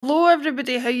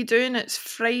everybody, how you doing? It's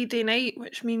Friday night,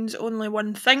 which means only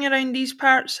one thing around these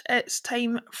parts. It's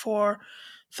time for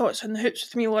Thoughts on the Hoops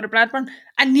with me, Laura Bradburn.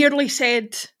 I nearly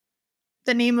said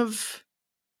the name of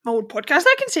my old podcast.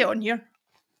 I can say it on here.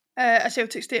 A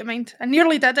Celtic State of Mind. I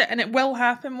nearly did it, and it will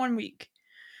happen one week.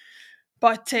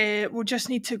 But we'll just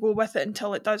need to go with it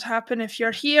until it does happen. If you're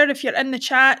here, if you're in the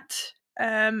chat,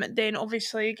 then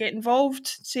obviously get involved,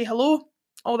 say hello,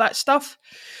 all that stuff.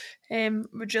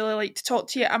 Would really like to talk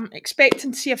to you. I'm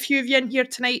expecting to see a few of you in here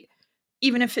tonight,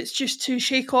 even if it's just to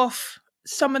shake off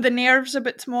some of the nerves a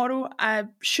bit tomorrow. I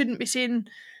shouldn't be saying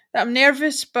that I'm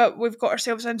nervous, but we've got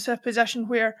ourselves into a position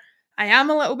where I am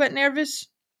a little bit nervous.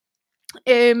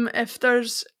 If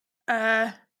there's,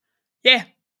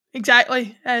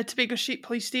 exactly, Tobago Street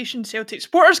Police Station, Celtic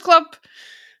Supporters Club.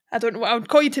 I don't know what I would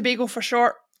call you, Tobago for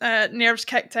short. Nerves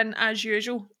kicked in as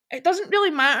usual. It doesn't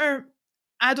really matter,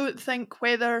 I don't think,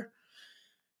 whether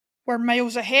we're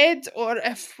miles ahead or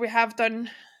if we have done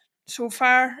so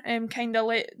far, kind of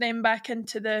let them back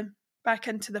into the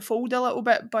fold a little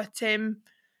bit. But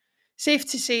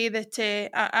safe to say that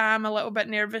I am a little bit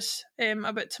nervous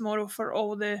about tomorrow for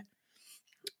all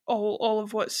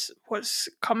of what's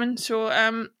coming.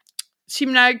 So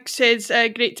Seamrag says,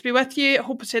 great to be with you. I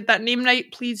hope I said that name right.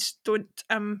 Please don't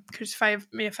crucify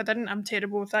me if I didn't. I'm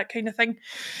terrible with that kind of thing.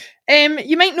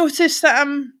 You might notice that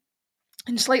I'm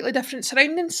in slightly different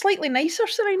surroundings, slightly nicer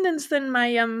surroundings than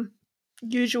my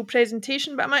usual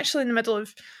presentation, but I'm actually in the middle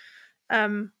of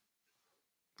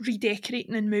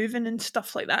redecorating and moving and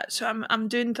stuff like that. So I'm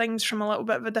doing things from a little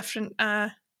bit of a different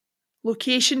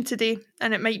location today,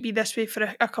 and it might be this way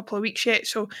for a couple of weeks yet.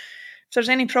 So if there's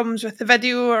any problems with the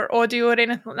video or audio or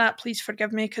anything like that, please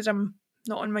forgive me, because I'm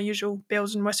not on my usual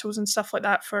bells and whistles and stuff like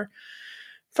that for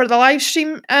the live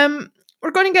stream. We're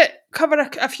going to cover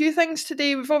a few things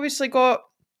today. We've obviously got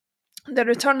the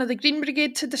return of the Green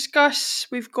Brigade to discuss.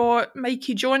 We've got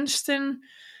Mikey Johnston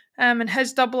and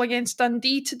his double against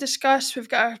Dundee to discuss. We've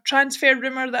got a transfer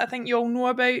rumour that I think you all know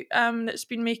about that's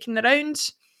been making the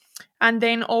rounds. And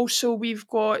then also we've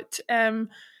got the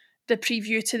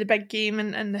preview to the big game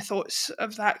and the thoughts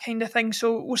of that kind of thing.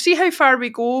 So we'll see how far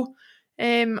we go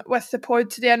with the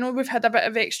pod today. I know we've had a bit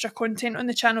of extra content on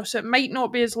the channel, so it might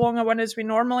not be as long a one as we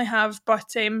normally have,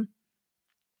 but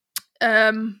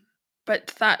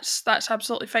that's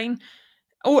absolutely fine.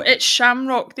 Oh, it's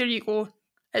Shamrock. There you go.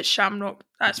 It's Shamrock.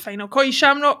 That's fine. I'll call you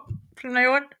Shamrock from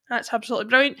now on. That's absolutely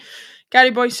brilliant. Gary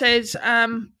Boy says,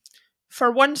 for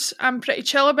once, I'm pretty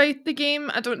chill about the game.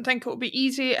 I don't think it'll be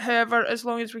easy. However, as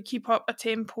long as we keep up a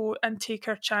tempo and take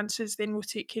our chances, then we'll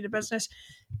take care of business.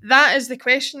 That is the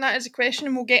question.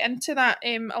 And we'll get into that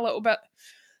a little bit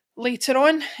later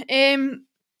on.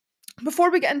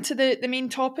 Before we get into the main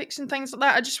topics and things like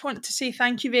that, I just want to say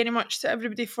thank you very much to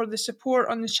everybody for the support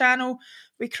on the channel.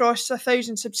 We crossed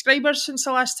 1,000 subscribers since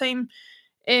the last time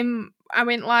I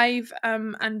went live,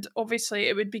 and obviously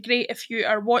it would be great if you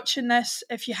are watching this.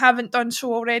 If you haven't done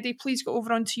so already, please go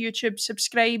over onto YouTube,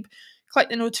 subscribe, click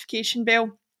the notification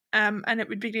bell, and it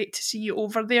would be great to see you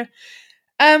over there.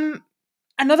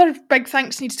 Another big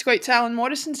thanks needs to go out to Alan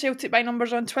Morrison, Celtic by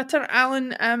Numbers on Twitter.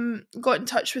 Alan got in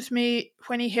touch with me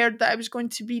when he heard that I was going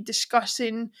to be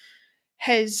discussing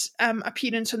his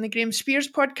appearance on the Graham Spears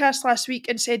podcast last week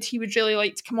and said he would really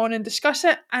like to come on and discuss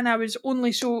it. And I was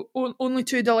only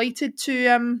too delighted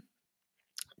to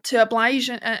oblige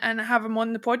and have him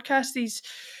on the podcast.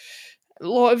 A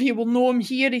lot of you will know him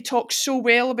here. He talks so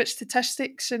well about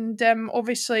statistics, and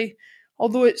obviously,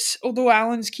 although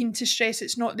Alan's keen to stress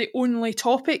it's not the only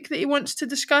topic that he wants to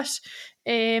discuss,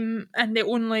 and the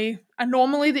only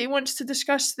anomaly that he wants to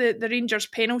discuss, the Rangers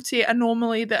penalty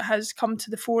anomaly that has come to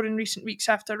the fore in recent weeks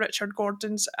after Richard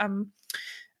Gordon's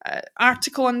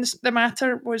article on the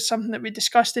matter was something that we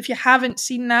discussed. If you haven't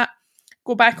seen that,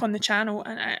 go back on the channel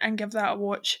and give that a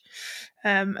watch.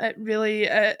 It really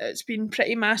it's been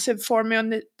pretty massive for me on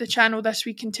the channel this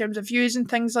week in terms of views and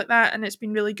things like that, and it's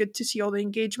been really good to see all the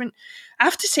engagement. I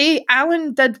have to say,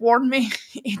 Alan did warn me.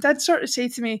 He did sort of say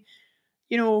to me,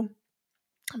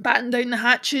 batten down the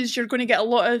hatches, you're going to get a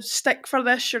lot of stick for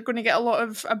this, you're going to get a lot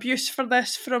of abuse for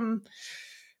this from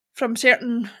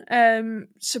certain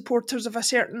supporters of a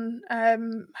certain,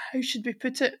 how should we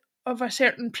put it, of a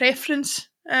certain preference,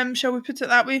 shall we put it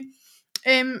that way.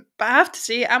 But I have to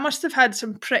say, I must have had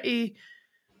some pretty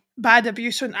bad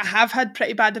abuse I have had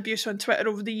pretty bad abuse on Twitter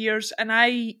over the years, and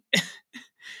I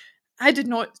did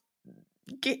not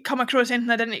come across anything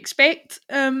I didn't expect,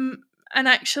 and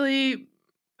actually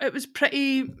it was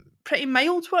pretty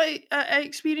mild what I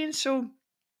experienced, so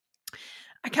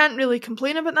I can't really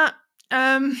complain about that.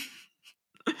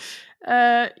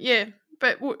 Yeah,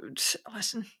 but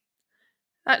listen,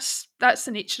 that's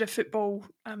the nature of football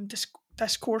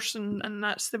discourse, and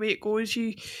that's the way it goes.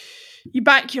 You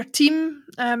back your team.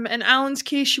 In Alan's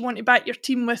case, you want to back your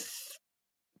team with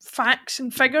facts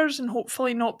and figures, and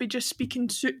hopefully not be just speaking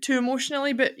too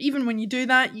emotionally. But even when you do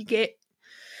that, you get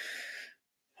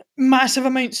massive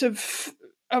amounts of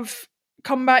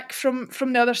comeback from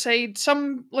the other side.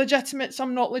 Some legitimate,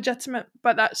 some not legitimate,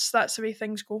 but that's the way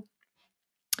things go.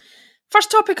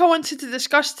 First topic I wanted to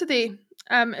discuss today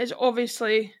is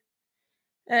obviously,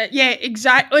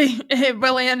 exactly,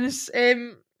 Williams.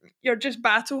 You're just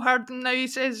battle hardened now, he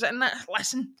says, and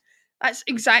listen, that's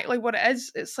exactly what it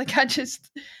is. It's like I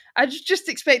was just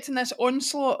expecting this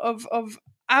onslaught of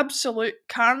absolute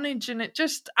carnage, and it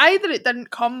just either it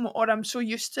didn't come or I'm so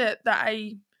used to it that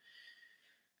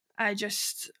I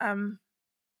just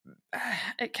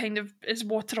it kind of is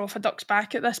water off a duck's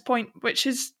back at this point, which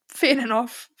is fair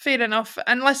enough.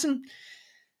 And listen,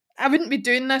 I wouldn't be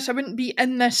doing this. I wouldn't be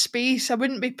in this space. I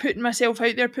wouldn't be putting myself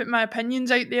out there, putting my opinions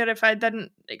out there if I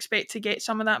didn't expect to get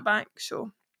some of that back.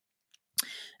 So,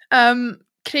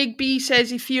 Craig B says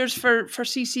he fears for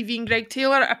CCV and Greg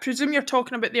Taylor. I presume you're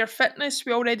talking about their fitness.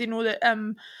 We already know that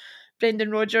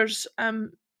Brendan Rodgers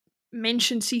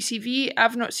mentioned CCV.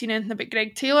 I've not seen anything about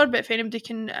Greg Taylor, but if anybody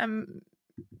can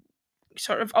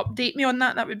sort of update me on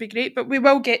that would be great. But we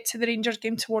will get to the Rangers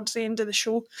game towards the end of the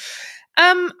show.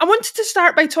 I wanted to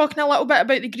start by talking a little bit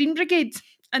about the Green Brigade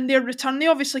and their return. They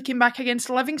obviously came back against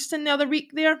Livingston the other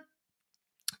week there.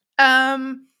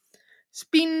 It's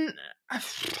been,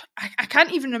 I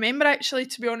can't even remember actually,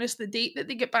 to be honest, the date that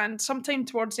they get banned. Sometime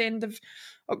towards the end of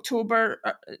October,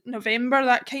 November,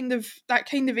 that kind of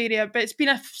area. But it's been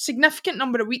a significant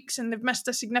number of weeks, and they've missed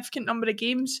a significant number of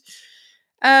games.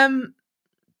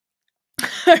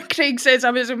 Craig says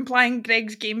I was implying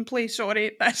Greg's gameplay.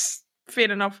 Sorry, that's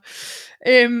fair enough.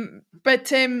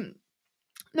 But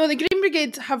no, the Green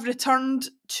Brigade have returned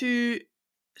to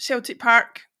Celtic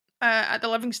Park at the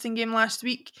Livingston game last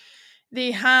week.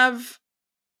 They have,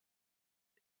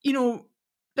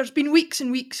 there's been weeks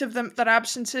and weeks of their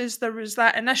absences. There was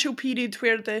that initial period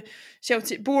where the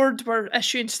Celtic board were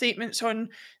issuing statements on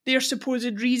their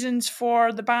supposed reasons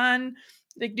for the ban.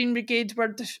 The Green Brigade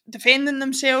were defending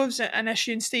themselves and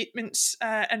issuing statements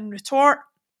in retort.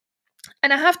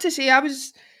 And I have to say, I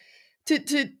was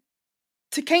to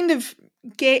kind of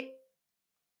get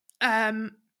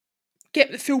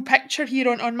the full picture here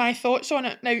on my thoughts on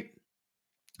it. Now,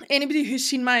 anybody who's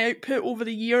seen my output over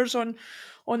the years on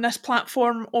this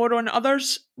platform or on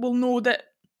others will know that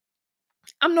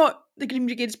I'm not the Green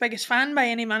Brigade's biggest fan by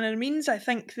any manner of means. I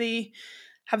think they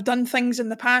have done things in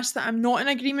the past that I'm not in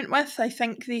agreement with. I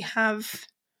think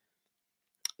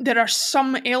there are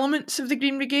some elements of the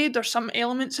Green Brigade or some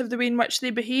elements of the way in which they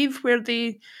behave where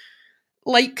they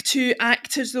like to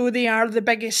act as though they are the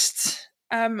biggest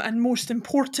and most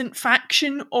important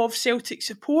faction of Celtic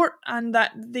support, and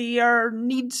that their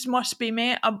needs must be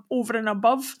met over and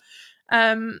above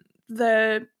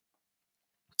the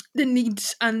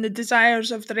needs and the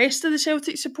desires of the rest of the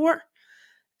Celtic support.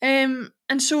 And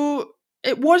so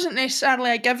it wasn't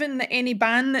necessarily a given that any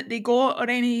ban that they got or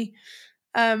any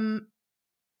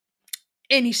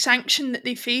sanction that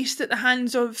they faced at the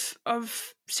hands of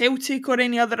Celtic or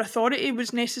any other authority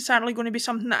was necessarily going to be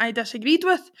something that I disagreed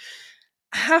with.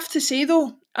 I have to say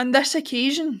though, on this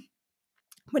occasion,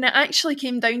 when it actually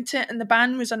came down to it and the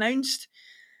ban was announced,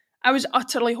 I was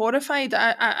utterly horrified.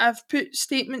 I've put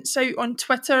statements out on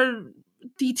Twitter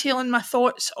detailing my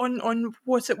thoughts on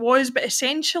what it was, but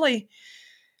essentially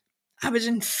I was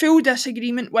in full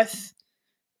disagreement with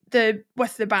the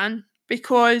ban,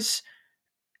 because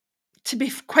to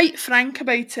be quite frank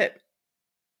about it,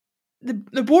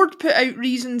 the board put out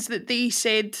reasons that they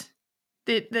said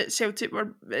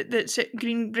that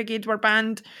Green Brigade were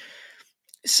banned.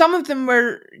 Some of them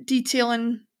were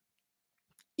detailing,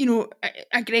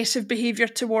 aggressive behaviour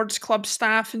towards club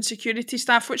staff and security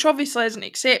staff, which obviously isn't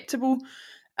acceptable.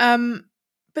 But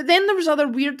then there was other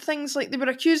weird things, like they were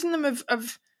accusing them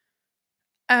of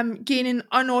gaining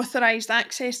unauthorised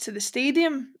access to the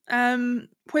stadium,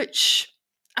 which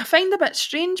I find a bit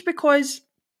strange, because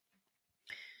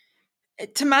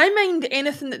to my mind,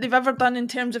 anything that they've ever done in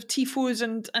terms of tifos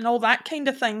and all that kind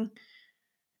of thing,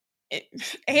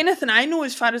 anything I know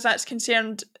as far as that's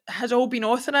concerned has all been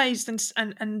authorised,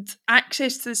 and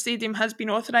access to the stadium has been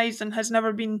authorised and has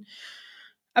never been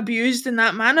abused in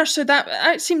that manner. So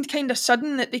that seemed kind of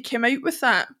sudden that they came out with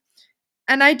that.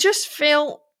 And I just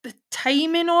felt the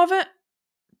timing of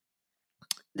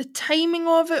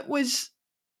it was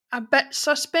a bit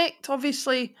suspect.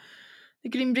 Obviously, the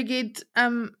Green Brigade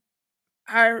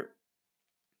are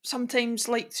sometimes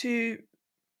like to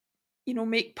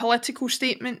make political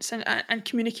statements and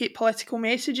communicate political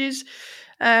messages.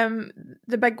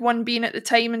 The big one being at the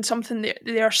time, and something that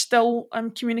they are still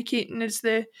communicating, is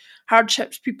the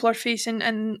hardships people are facing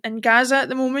in Gaza at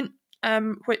the moment,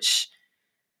 which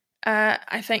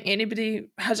I think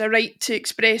anybody has a right to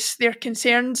express their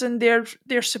concerns and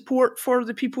their support for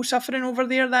the people suffering over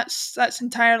there. That's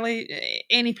entirely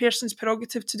any person's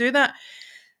prerogative to do that.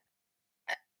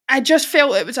 I just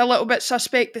felt it was a little bit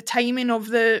suspect, the timing of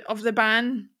the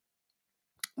ban,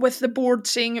 with the board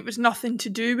saying it was nothing to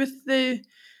do with the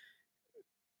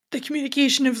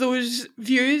communication of those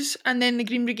views, and then the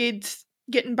Green Brigade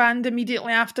getting banned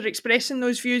immediately after expressing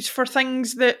those views for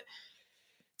things that,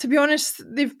 to be honest,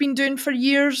 they've been doing for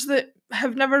years that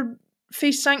have never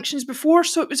faced sanctions before.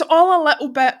 So it was all a little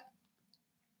bit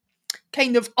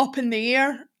kind of up in the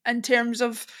air in terms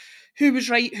of who was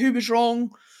right, who was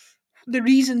wrong, the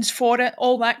reasons for it,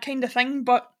 all that kind of thing.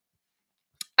 But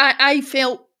I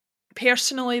felt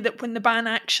personally that when the ban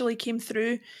actually came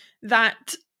through,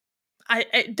 that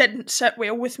it didn't sit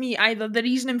well with me, either the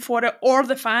reasoning for it or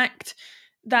the fact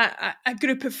that a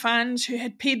group of fans who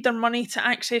had paid their money to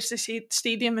access the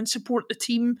stadium and support the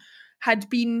team had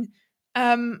been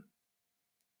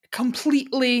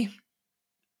completely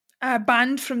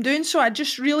banned from doing so. I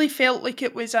just really felt like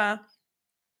it was a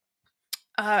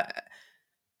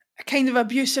kind of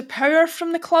abuse of power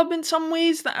from the club in some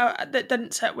ways that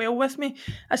didn't sit well with me.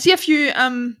 I see a few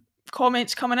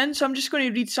comments coming in, so I'm just going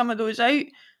to read some of those out.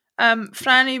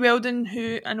 Franny Weldon,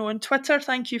 who I know on Twitter,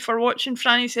 thank you for watching.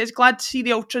 Franny says, glad to see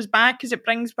the Ultras back as it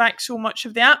brings back so much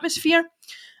of the atmosphere.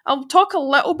 I'll talk a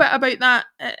little bit about that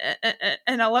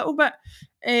in a little bit.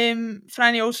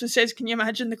 Franny also says, can you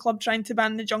imagine the club trying to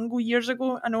ban the jungle years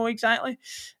ago? I know, exactly.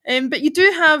 But you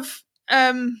do have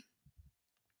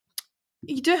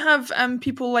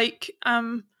people like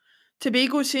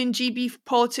Tobago saying GB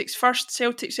politics first,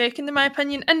 Celtic second, in my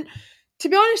opinion. And to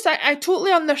be honest, I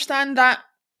totally understand that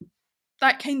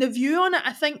kind of view on it.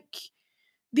 I think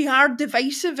they are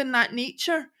divisive in that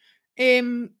nature.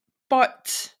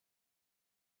 But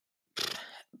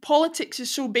politics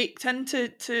is so baked into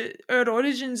our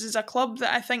origins as a club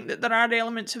that I think that there are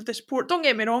elements of the sport. Don't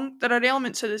get me wrong, there are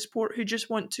elements of the sport who just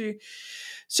want to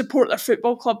support their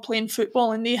football club playing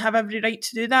football, and they have every right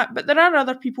to do that. But there are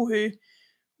other people who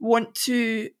want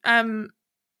to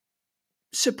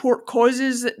support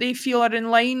causes that they feel are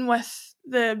in line with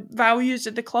the values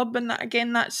of the club, and that,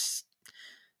 again, that's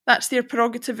their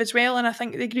prerogative as well. And I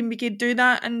think the Green Brigade do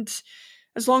that, and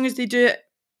as long as they do it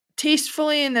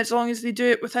tastefully and as long as they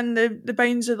do it within the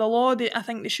bounds of the law, I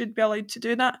think they should be allowed to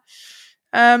do that.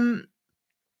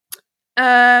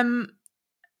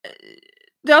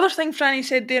 The other thing Franny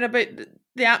said there about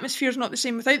the atmosphere is not the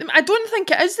same without them, I don't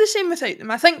think it is the same without them.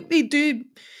 I think they do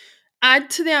add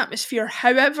to the atmosphere.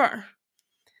 However,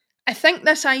 I think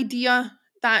this idea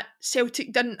that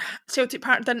Celtic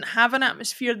Park didn't have an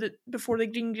atmosphere that before the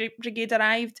Green Brigade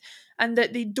arrived, and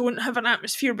that they don't have an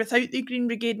atmosphere without the Green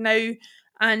Brigade now,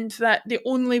 and that the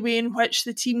only way in which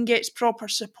the team gets proper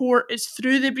support is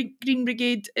through the Green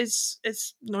Brigade is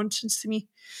nonsense to me.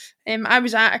 I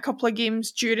was at a couple of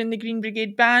games during the Green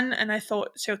Brigade ban, and I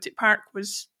thought Celtic Park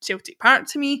was Celtic Park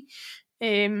to me.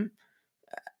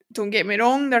 Don't get me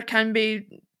wrong, there can be,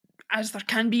 as there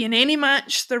can be in any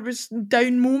match, there was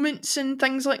down moments and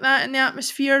things like that in the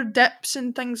atmosphere, dips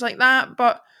and things like that,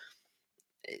 but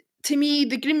to me,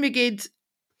 the Green Brigade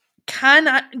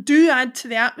do add to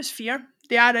the atmosphere.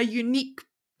 They are a unique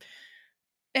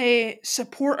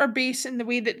supporter base in the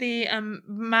way that they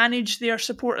manage their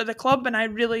support of the club, and I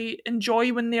really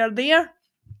enjoy when they are there.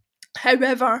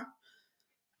 However,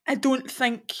 I don't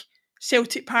think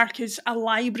Celtic Park is a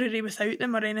library without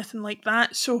them or anything like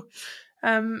that. So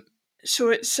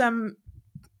it's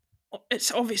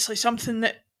obviously something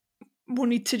that we'll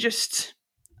need to just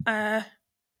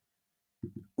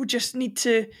need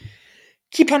to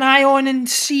keep an eye on and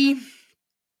see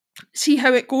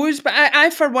how it goes. But I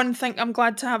for one think I'm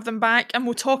glad to have them back, and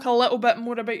we'll talk a little bit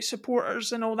more about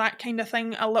supporters and all that kind of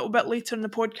thing a little bit later in the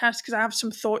podcast, because I have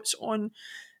some thoughts on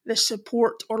the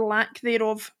support or lack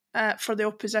thereof for the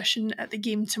opposition at the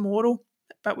game tomorrow,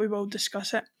 but we will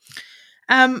discuss it.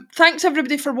 Thanks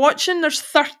everybody for watching. There's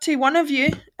 31 of you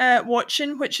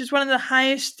watching, which is one of the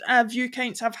highest view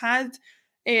counts I've had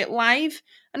live.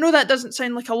 I know that doesn't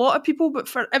sound like a lot of people, but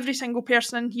for every single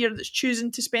person in here that's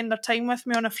choosing to spend their time with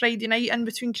me on a Friday night in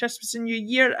between Christmas and New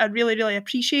Year, I really, really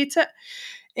appreciate it.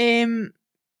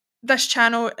 This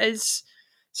channel is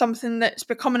something that's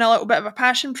becoming a little bit of a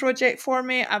passion project for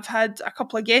me. I've had a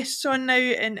couple of guests on now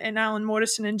in Alan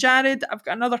Morrison and Jared. I've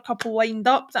got another couple lined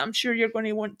up that I'm sure you're going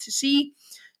to want to see.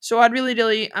 So I really,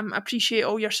 really appreciate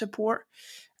all your support.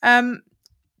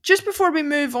 Just before we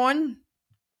move on,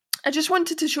 I just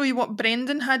wanted to show you what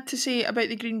Brendan had to say about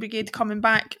the Green Brigade coming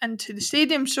back into the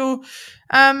stadium. So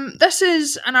this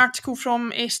is an article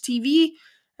from STV,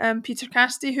 Peter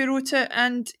Cassidy who wrote it,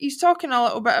 and he's talking a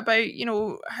little bit about,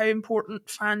 how important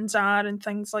fans are and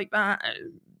things like that.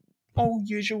 All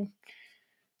usual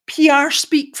PR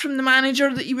speak from the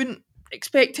manager that you wouldn't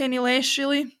expect any less,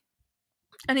 really.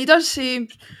 And he does say,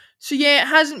 so yeah, it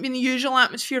hasn't been the usual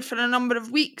atmosphere for a number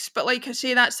of weeks, but like I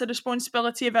say, that's the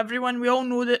responsibility of everyone. We all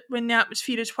know that when the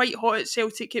atmosphere is white hot at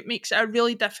Celtic, it makes it a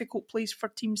really difficult place for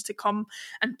teams to come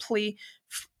and play,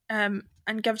 and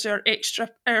gives our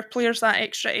players that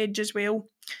extra edge as well.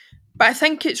 But I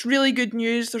think it's really good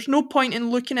news. There's no point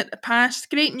in looking at the past.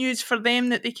 Great news for them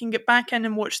that they can get back in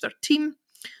and watch their team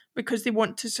because they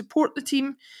want to support the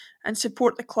team and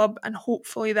support the club, and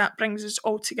hopefully that brings us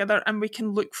all together and we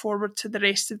can look forward to the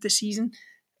rest of the season.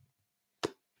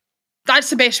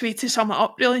 That's the best way to sum it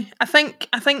up, really. I think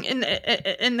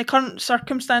in the current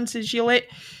circumstances, you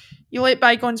let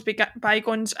bygones be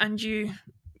bygones, and you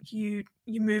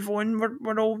move on.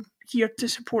 We're all here to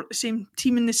support the same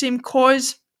team and the same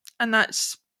cause, and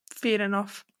that's fair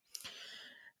enough.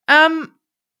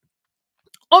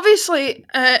 Obviously,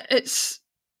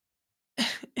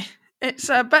 it's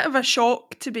a bit of a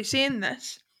shock to be saying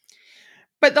this,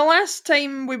 but the last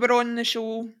time we were on the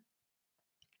show,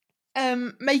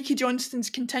 Mikey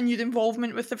Johnston's continued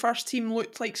involvement with the first team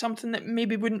looked like something that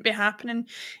maybe wouldn't be happening.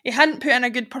 He hadn't put in a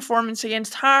good performance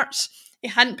against Hearts. He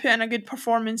hadn't put in a good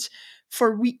performance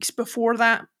for weeks before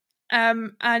that.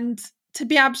 And to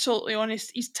be absolutely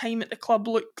honest, his time at the club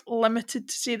looked limited,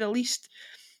 to say the least.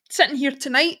 Sitting here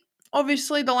tonight,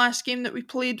 obviously the last game that we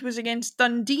played was against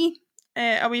Dundee,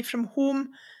 away from home,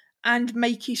 and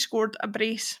Mikey scored a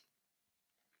brace.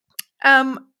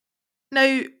 Now,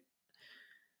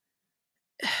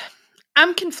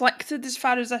 I'm conflicted as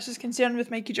far as this is concerned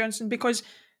with Mikey Johnston, because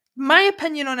my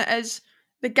opinion on it is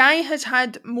the guy has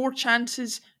had more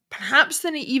chances perhaps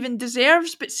than he even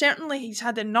deserves, but certainly he's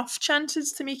had enough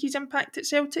chances to make his impact at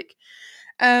Celtic.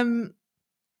 I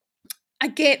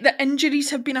get that injuries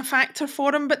have been a factor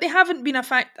for him, but they haven't been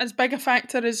as big a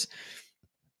factor as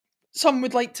some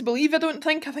would like to believe, I don't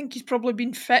think. I think he's probably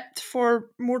been fit for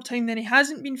more time than he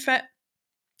hasn't been fit.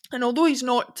 And although he's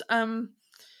not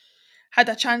had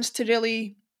a chance to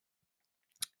really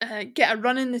get a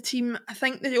run in the team, I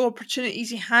think the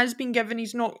opportunities he has been given,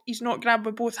 he's not grabbed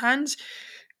with both hands.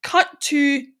 Cut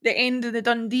to the end of the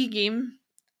Dundee game,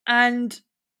 and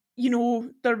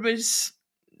there was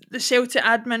the Celtic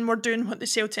admin were doing what the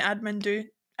Celtic admin do.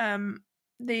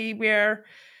 They were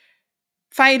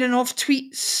firing off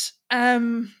tweets,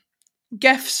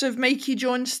 gifs of Mikey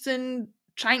Johnston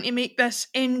trying to make this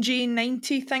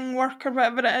MJ90 thing work or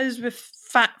whatever it is, with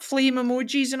fat flame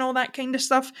emojis and all that kind of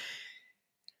stuff.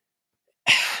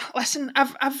 Listen,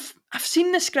 I've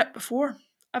seen the script before.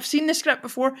 The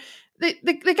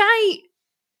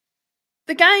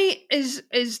guy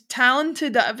is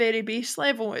talented at a very base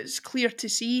level. It's clear to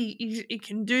see. He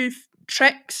can do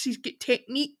tricks. He's got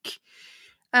technique.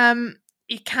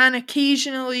 He can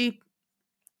occasionally,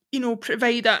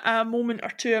 provide a moment or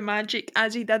two of magic,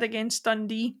 as he did against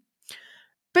Dundee.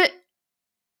 But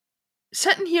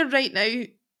sitting here right now,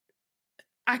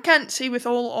 I can't say with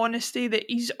all honesty that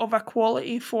he's of a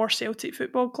quality for Celtic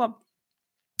Football Club.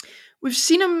 We've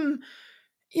seen him,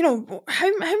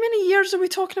 how many years are we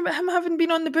talking about him having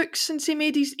been on the books since he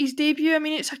made his debut? I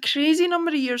mean, it's a crazy number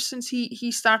of years since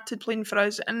he started playing for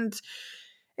us, and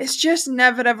it's just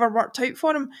never ever worked out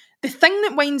for him. The thing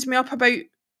that winds me up about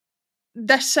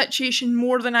this situation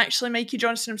more than actually Mikey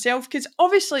Johnston himself, because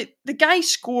obviously the guy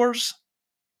scores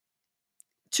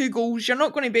 2 goals. You're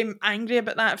not going to be angry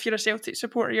about that if you're a Celtic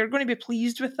supporter. You're going to be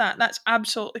pleased with that. That's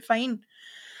absolutely fine.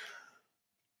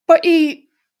 But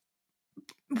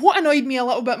what annoyed me a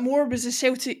little bit more was the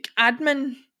Celtic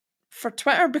admin for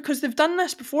Twitter, because they've done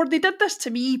this before. They did this to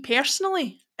me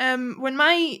personally. When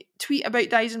my tweet about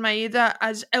Daizen Maeda,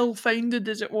 as ill-founded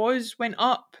as it was, went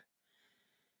up,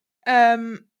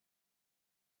 when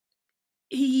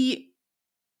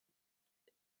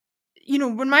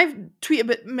my tweet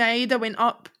about Maeda went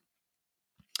up,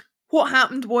 what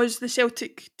happened was the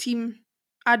Celtic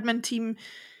admin team,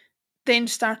 then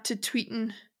started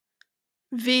tweeting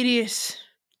various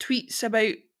tweets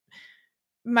about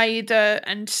Maeda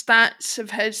and stats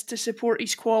of his to support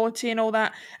his quality and all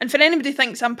that. And for anybody who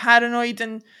thinks I'm paranoid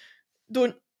and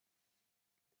don't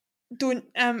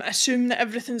assume that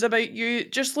everything's about you,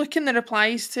 just look in the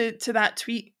replies to that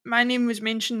tweet. My name was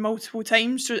mentioned multiple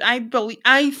times, so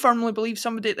I firmly believe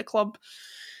somebody at the club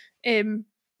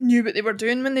knew what they were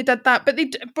doing when they did that. But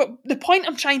the point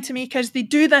I'm trying to make is they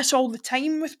do this all the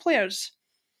time with players.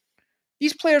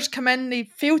 These players come in, they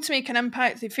fail to make an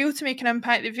impact, they fail to make an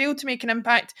impact, they fail to make an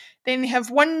impact. Then they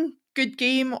have one good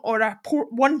game or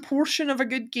one portion of a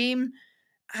good game,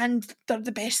 and they're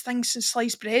the best thing since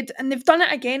sliced bread. And they've done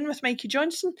it again with Mikey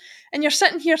Johnston. And you're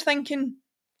sitting here thinking,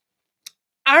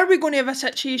 are we going to have a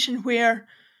situation where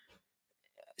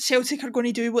Celtic are going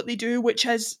to do what they do, which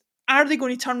is, are they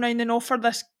going to turn around and offer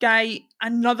this guy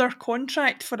another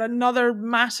contract for another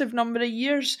massive number of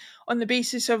years on the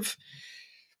basis of,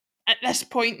 at this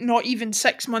point, not even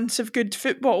 6 months of good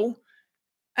football,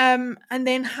 and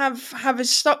then have us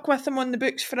stuck with him on the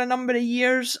books for a number of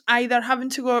years, either having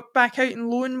to go back out and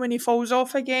loan when he falls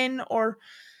off again, or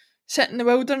sit in the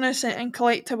wilderness and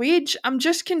collect a wage? I'm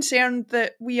just concerned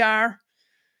that we are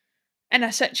in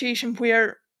a situation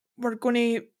where we're going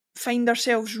to find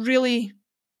ourselves really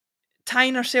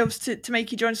tying ourselves to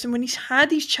Mikey Johnston when he's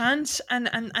had his chance, and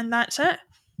that's it.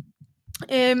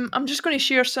 I'm just going to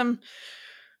share some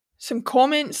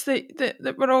comments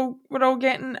that we're all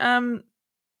getting.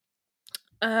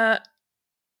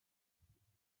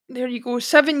 There you go.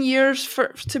 7 years for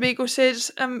Tobago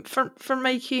says for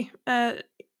Mikey.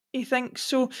 He thinks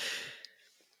so.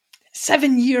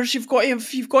 7 years. You've got to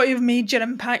have made your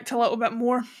impact a little bit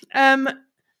more.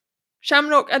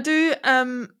 Shamrock, I do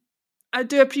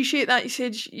appreciate that. You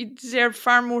said you deserve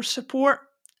far more support.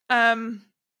 I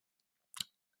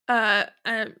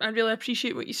really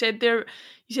appreciate what you said there.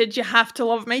 You said you have to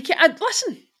love Mikey.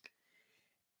 Listen,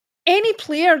 any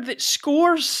player that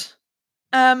scores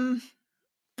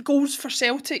goals for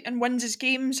Celtic and wins his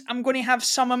games, I'm going to have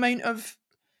some amount of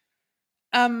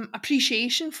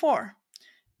appreciation for.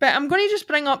 But I'm going to just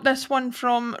bring up this one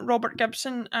from Robert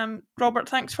Gibson. Robert,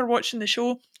 thanks for watching the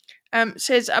show.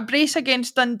 Says, a brace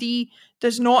against Dundee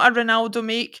does not a Ronaldo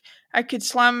make. I could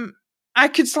slam a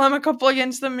couple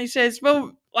against them. He says,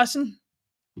 well, listen,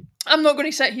 I'm not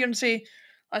going to sit here and say,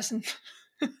 listen,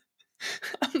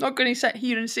 I'm not going to sit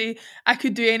here and say I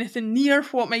could do anything near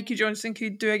what Mikey Johnston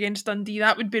could do against Dundee.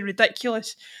 That would be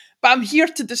ridiculous. But I'm here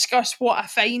to discuss what I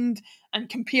find and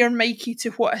compare Mikey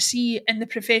to what I see in the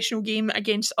professional game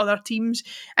against other teams.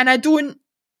 And I don't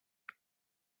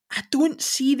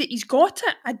see that he's got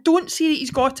it.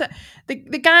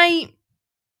 The guy,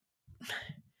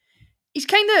 he's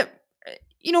kind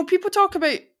of, people talk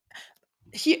about,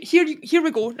 here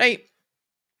we go, right?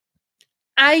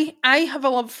 I have a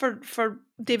love for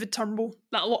David Turnbull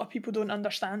that a lot of people don't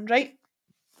understand, right?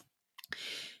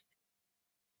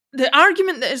 The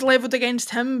argument that is levelled against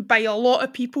him by a lot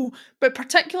of people, but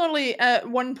particularly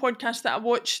one podcast that I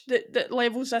watched that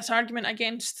levels this argument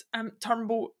against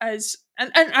Turnbull is,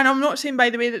 and I'm not saying, by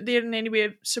the way, that they're in any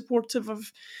way supportive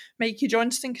of Mikey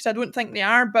Johnston, because I don't think they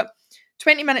are, but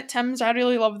 20 Minute Tims, I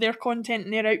really love their content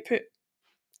and their output.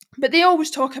 But they always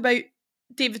talk about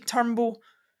David Turnbull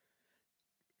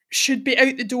should be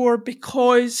out the door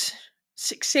because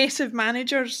successive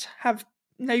managers have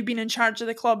now been in charge of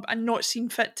the club and not seen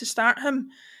fit to start him.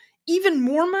 Even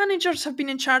more managers have been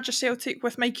in charge of Celtic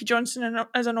with Mikey Johnston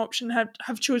as an option,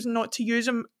 have chosen not to use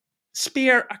him,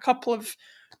 spare a couple of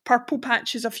purple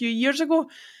patches a few years ago.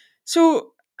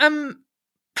 So I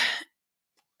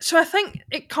think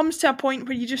it comes to a point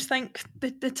where you just think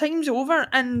the time's over.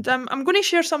 And I'm going to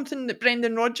share something that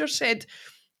Brendan Rodgers said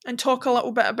and talk a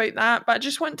little bit about that. But I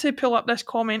just want to pull up this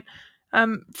comment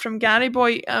from Gary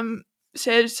Boy.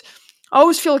 Says, I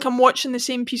always feel like I'm watching the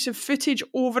same piece of footage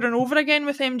over and over again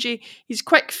with MJ. He's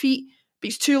quick feet, but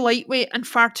he's too lightweight and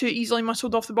far too easily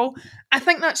muscled off the ball. I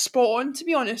think that's spot on, to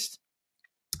be honest.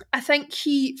 I think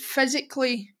he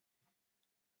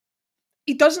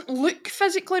doesn't look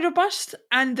physically robust,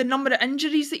 and the number of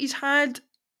injuries that he's had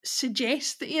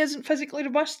suggests that he isn't physically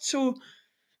robust. So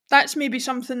that's maybe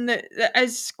something that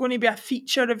is going to be a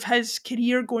feature of his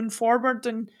career going forward,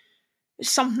 and it's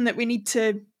something that we need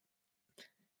to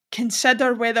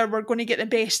consider whether we're going to get the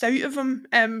best out of him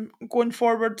going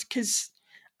forward, because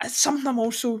it's something I'm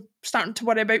also starting to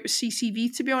worry about with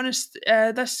CCV, to be honest.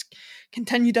 This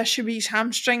continued issue with his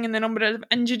hamstring and the number of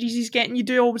injuries he's getting, you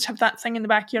do always have that thing in the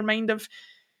back of your mind of,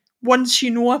 once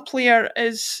you know a player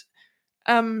is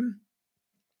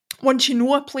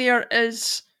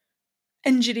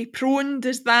injury prone,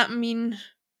 does that mean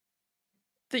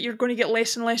that you're going to get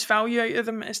less and less value out of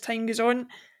them as time goes on?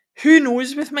 Who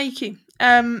knows with Mikey?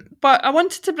 But I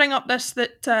wanted to bring up this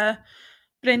that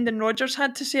Brendan Rodgers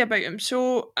had to say about him.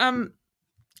 So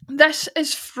this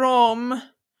is from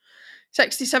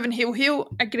 67 Hail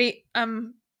Hail, a great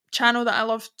channel that I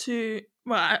love to,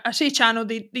 well, I say channel,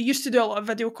 they used to do a lot of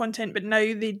video content, but now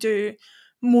they do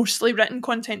mostly written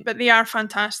content, but they are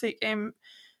fantastic.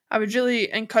 I would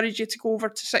really encourage you to go over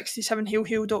to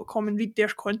 67hailhail.com and read their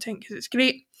content because it's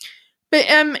great. But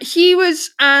he was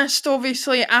asked,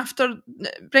 obviously,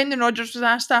 Brendan Rodgers was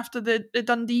asked after the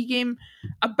Dundee game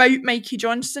about Mikey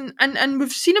Johnston, and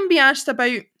we've seen him be asked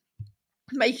about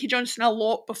Mikey Johnston a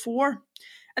lot before.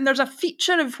 And there's a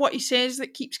feature of what he says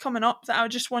that keeps coming up that I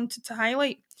just wanted to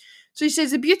highlight. So he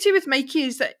says, the beauty with Mikey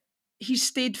is that he's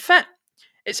stayed fit.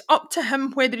 It's up to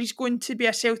him whether he's going to be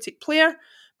a Celtic player,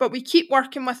 but we keep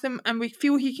working with him and we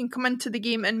feel he can come into the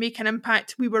game and make an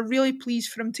impact. We were really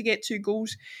pleased for him to get 2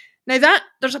 goals. Now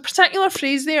there's a particular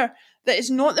phrase there that is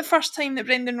not the first time that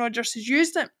Brendan Rodgers has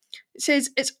used it. It says,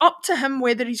 it's up to him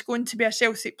whether he's going to be a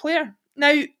Celtic player.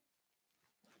 Now,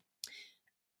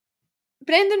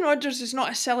 Brendan Rodgers is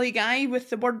not a silly guy with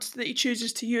the words that he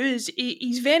chooses to use.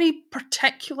 He's very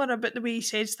particular about the way he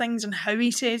says things and how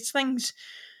he says things.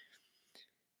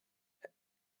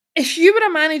 If you were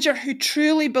a manager who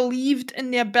truly believed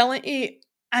in the ability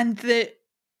and the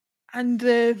I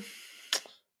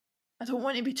don't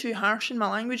want to be too harsh in my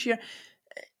language here.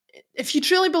 If you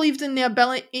truly believed in the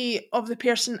ability of the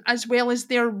person as well as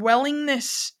their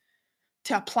willingness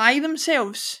to apply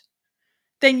themselves,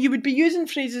 then you would be using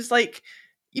phrases like,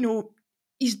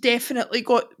 he's definitely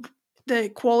got the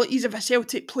qualities of a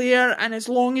Celtic player, and as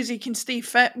long as he can stay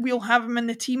fit, we'll have him in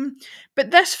the team.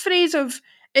 But this phrase of,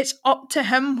 it's up to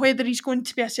him whether he's going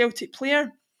to be a Celtic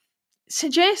player,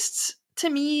 suggests to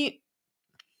me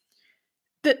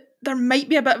that there might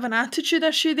be a bit of an attitude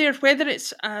issue there, whether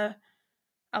it's a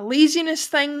laziness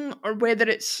thing or whether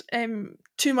it's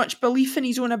too much belief in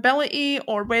his own ability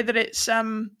or whether it's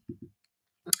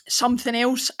something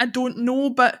else. I don't know,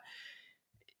 but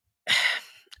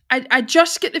I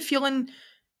just get the feeling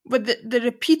with the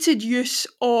repeated use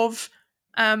of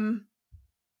of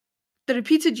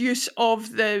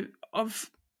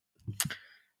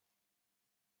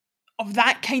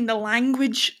that kind of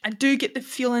language, I do get the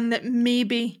feeling that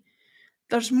maybe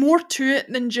there's more to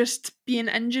it than just being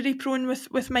injury prone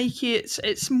with Mikey.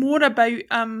 It's more about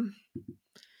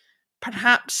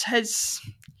perhaps his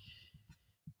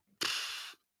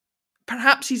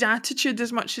attitude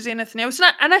as much as anything else.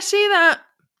 And I say that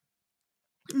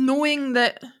knowing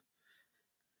that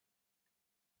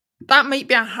might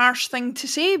be a harsh thing to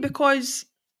say because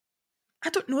I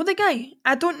don't know the guy.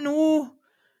 I don't know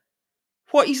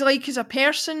what he's like as a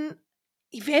person.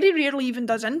 He very rarely even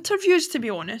does interviews, to be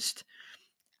honest.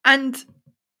 And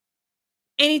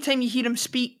anytime you hear him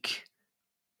speak,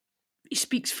 he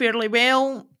speaks fairly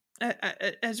well,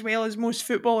 as well as most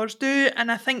footballers do,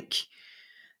 and I think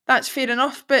that's fair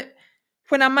enough. But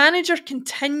when a manager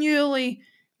continually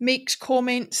makes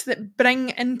comments that bring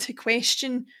into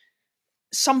question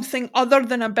something other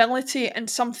than ability and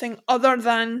something other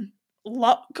than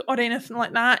luck or anything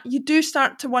like that, you do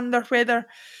start to wonder whether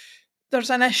there's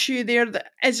an issue there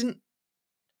that isn't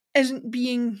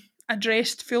being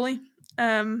addressed fully.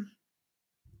 Darren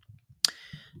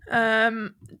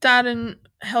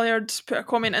Hilliard's put a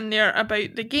comment in there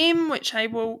about the game, which I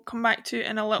will come back to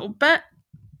in a little bit.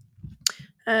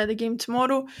 The game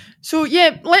tomorrow. So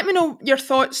yeah, let me know your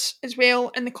thoughts as well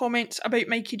in the comments about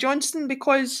Mikey Johnston,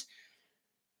 because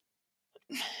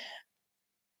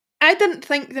I didn't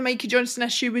think the Mikey Johnston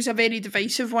issue was a very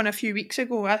divisive one a few weeks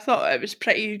ago. I thought it was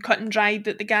pretty cut and dried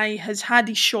that the guy has had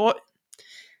his shot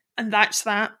and that's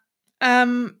that.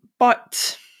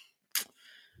 But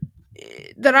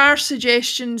there are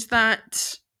suggestions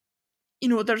that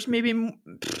there's maybe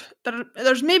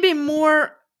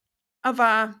more of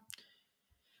a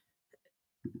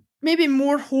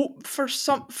more hope for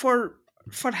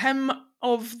him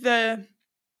of the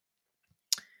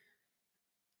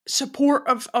support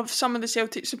of some of the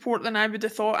Celtic support than I would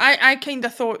have thought. I kind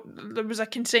of thought there was a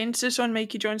consensus on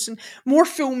Mikey Johnston. More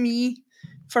fool me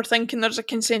for thinking there's a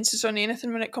consensus on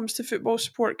anything when it comes to football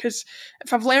support, because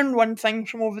if I've learned one thing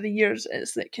from over the years,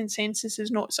 it's that consensus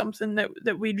is not something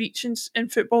that we reach in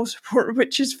football support,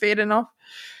 which is fair enough.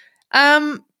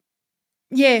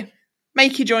 Yeah,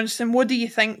 Mikey Johnston, what do you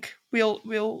think?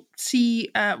 We'll see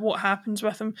what happens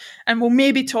with him, and we'll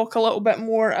maybe talk a little bit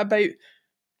more about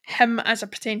him as a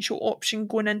potential option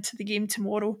going into the game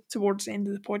tomorrow towards the end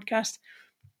of the podcast.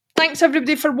 Thanks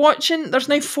everybody for watching. There's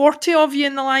now 40 of you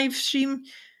in the live stream.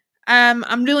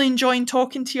 I'm really enjoying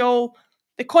talking to you all.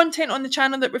 The content on the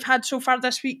channel that we've had so far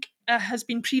this week has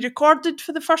been pre-recorded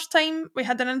for the first time. We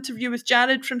had an interview with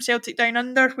Jared from Celtic Down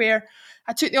Under where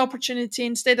I took the opportunity,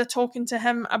 instead of talking to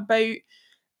him about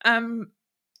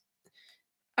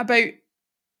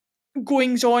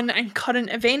goings on and current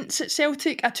events at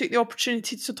Celtic, I took the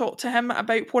opportunity to talk to him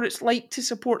about what it's like to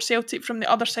support Celtic from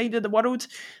the other side of the world,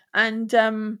 and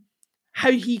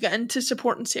how he got into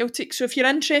supporting Celtic. So if you're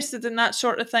interested in that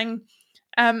sort of thing,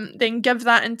 then give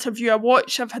that interview a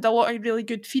watch. I've had a lot of really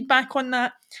good feedback on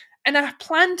that, and I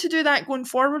plan to do that going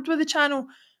forward with the channel.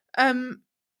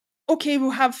 Okay,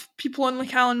 we'll have people on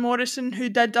like Alan Morrison, who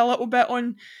did a little bit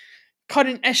on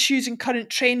current issues and current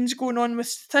trends going on with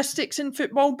statistics in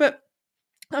football, but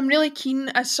I'm really keen,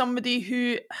 as somebody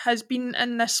who has been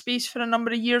in this space for a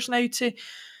number of years now, to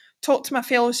talk to my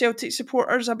fellow Celtic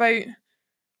supporters about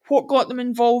what got them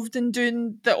involved in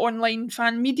doing the online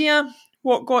fan media,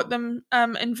 what got them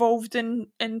involved in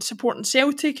supporting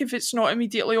Celtic, if it's not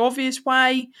immediately obvious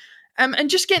why, and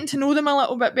just getting to know them a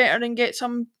little bit better and get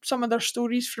some of their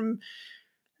stories from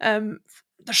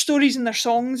their stories and their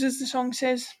songs, as the song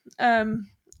says.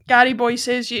 Gary Boy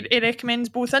says he recommends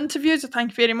both interviews.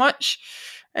 Thank you very much.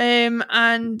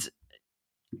 And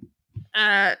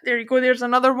there you go. There's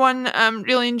another one.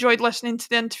 Really enjoyed listening to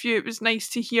the interview. It was nice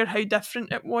to hear how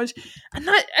different it was, and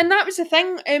that was the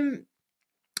thing.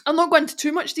 I'll not go into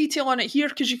too much detail on it here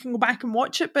because you can go back and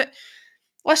watch it. But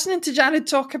listening to Jared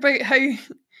talk about how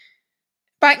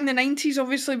back in the 90s,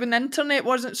 obviously when the internet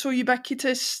wasn't so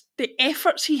ubiquitous, the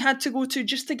efforts he had to go to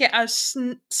just to get a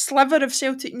sliver of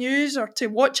Celtic news or to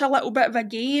watch a little bit of a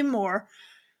game or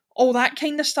all that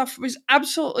kind of stuff was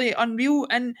absolutely unreal.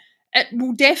 And it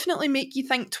will definitely make you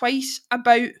think twice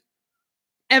about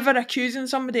ever accusing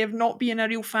somebody of not being a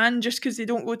real fan just because they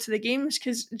don't go to the games.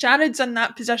 Because Jared's in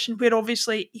that position where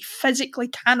obviously he physically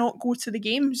cannot go to the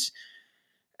games.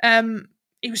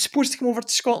 He was supposed to come over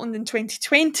to Scotland in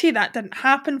 2020. That didn't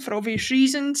happen for obvious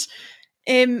reasons.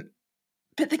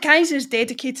 But the guy's as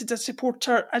dedicated a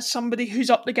supporter as somebody who's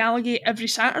up the Gallowgate every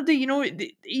Saturday. You know,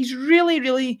 he's really,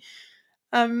 really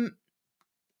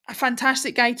a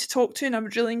fantastic guy to talk to, and I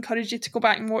would really encourage you to go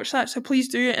back and watch that. So please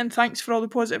do, and thanks for all the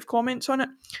positive comments on it.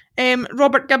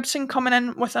 Robert Gibson coming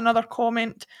in with another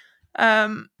comment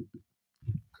there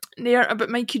about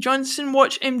Mikey Johnson.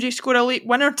 Watch MJ score a late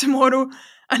winner tomorrow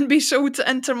and be sold to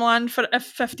Inter Milan for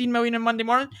 15 million on Monday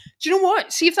morning. Do you know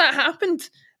what? See if that happened.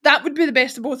 That would be the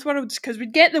best of both worlds, because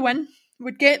we'd get the win,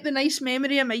 we'd get the nice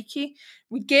memory of Mikey,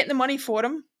 we'd get the money for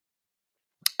him,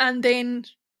 and then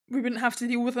we wouldn't have to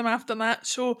deal with him after that.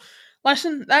 So,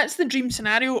 listen, that's the dream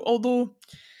scenario, although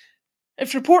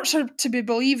if reports are to be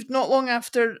believed, not long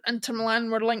after Inter Milan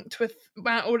were linked with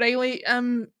Matt O'Reilly,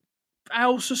 I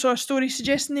also saw a story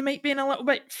suggesting they might be in a little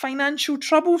bit financial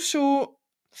trouble, so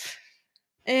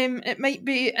it might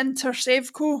be Inter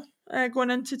Sevco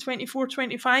going into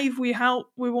 24-25.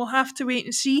 We will have to wait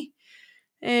and see.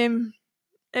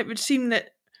 It would seem that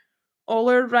all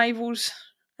our rivals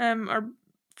are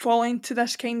falling to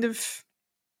this kind of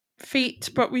fate,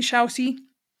 but we shall see.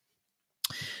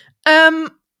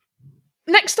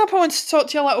 Next up, I want to talk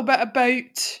to you a little bit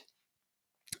about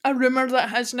a rumour that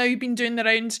has now been doing the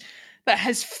rounds that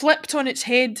has flipped on its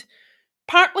head,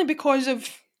 partly because of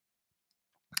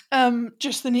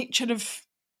just the nature of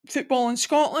football in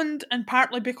Scotland, and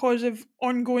partly because of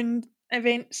ongoing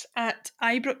events at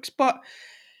Ibrox. But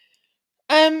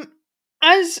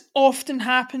as often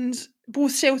happens,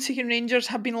 both Celtic and Rangers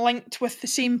have been linked with the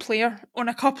same player on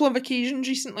a couple of occasions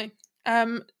recently.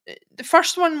 The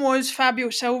first one was Fabio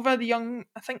Silva, the young,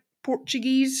 I think,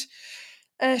 Portuguese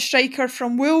striker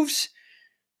from Wolves.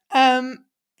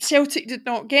 Celtic did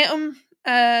not get him.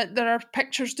 There are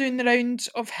pictures doing the rounds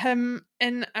of him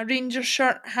in a Rangers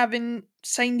shirt, having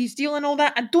signed his deal and all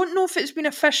that. I don't know if it's been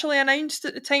officially announced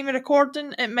at the time of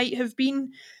recording. It might have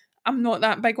been. I'm not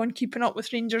that big on keeping up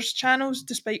with Rangers channels,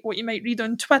 despite what you might read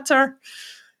on Twitter.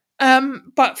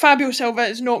 But Fabio Silva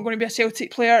is not going to be a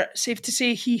Celtic player. Safe to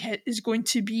say he is going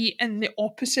to be in the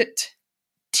opposite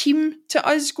team to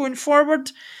us going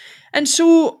forward. And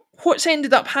so what's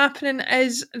ended up happening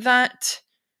is that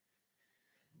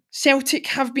Celtic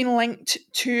have been linked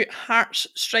to Hearts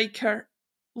striker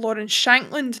Lawrence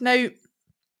Shankland. Now,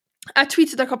 I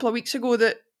tweeted a couple of weeks ago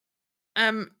that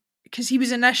because he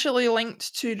was initially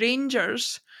linked to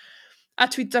Rangers, I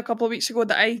tweeted a couple of weeks ago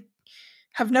that I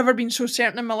have never been so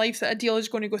certain in my life that a deal is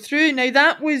going to go through. Now,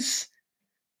 that was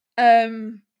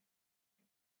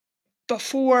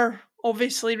before,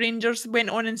 obviously, Rangers went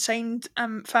on and signed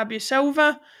Fabio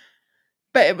Silva,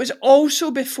 but it was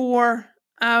also before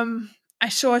I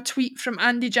saw a tweet from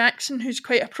Andy Jackson, who's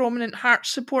quite a prominent Hearts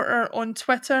supporter on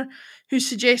Twitter, who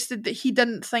suggested that he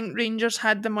didn't think Rangers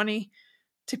had the money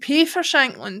to pay for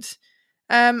Shankland.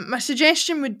 My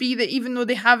suggestion would be that even though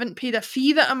they haven't paid a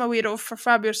fee that I'm aware of for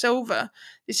Fabio Silva,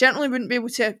 they certainly wouldn't be able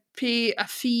to pay a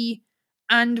fee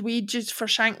and wages for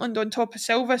Shankland on top of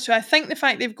Silva. So I think the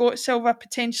fact they've got Silva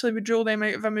potentially would rule them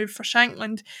out of a move for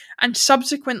Shankland, and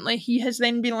subsequently he has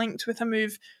then been linked with a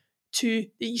move to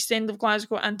the East End of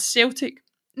Glasgow and to Celtic.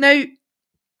 Now,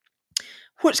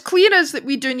 what's clear is that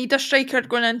we do need a striker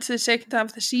going into the second half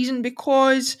of the season,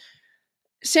 because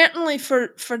certainly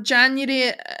for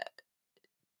January,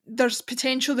 there's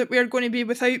potential that we're going to be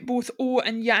without both O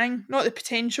and Yang. Not the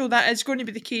potential, that is going to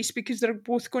be the case, because they're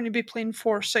both going to be playing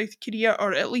for South Korea,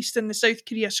 or at least in the South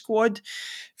Korea squad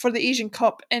for the Asian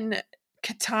Cup in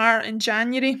Qatar in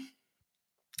January.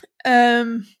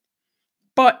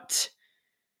 But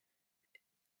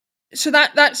so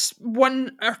that's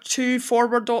one or two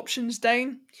forward options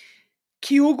down.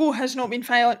 Kyogo has not been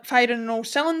firing on all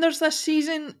cylinders this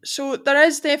season, so there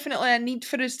is definitely a need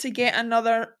for us to get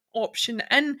another option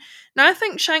in. Now, I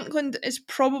think Shankland is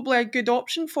probably a good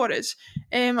option for us.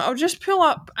 I'll just pull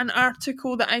up an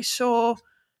article that I saw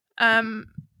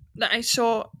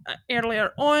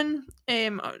earlier on.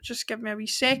 I'll just give me a wee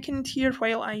second here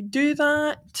while I do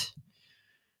that.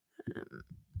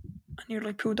 I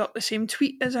nearly pulled up the same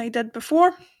tweet as I did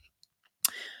before.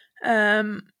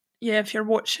 If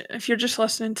you're just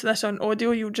listening to this on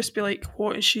audio, you'll just be like,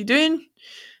 what is she doing?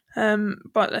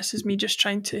 But this is me just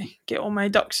trying to get all my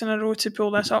ducks in a row to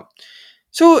pull this up.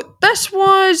 So this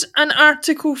was an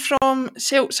article from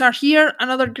Celts Are Here,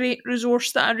 another great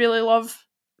resource that I really love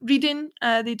reading.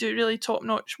 They do really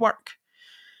top-notch work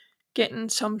getting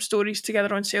some stories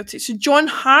together on Celtic. So John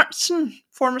Hartson,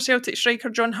 former Celtic striker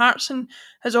John Hartson,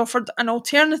 has offered an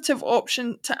alternative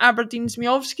option to Aberdeen's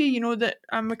Miovski. You know that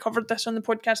we covered this on the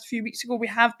podcast a few weeks ago. We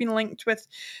have been linked with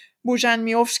Bojan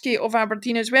Miovski of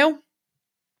Aberdeen as well.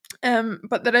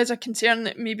 But there is a concern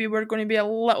that maybe we're going to be a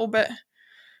little bit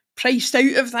priced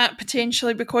out of that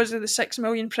potentially because of the $6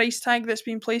 million price tag that's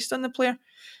been placed on the player.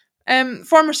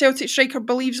 Former Celtic striker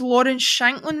believes Lawrence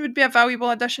Shankland would be a valuable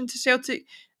addition to Celtic.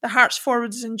 The Hearts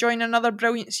forward is enjoying another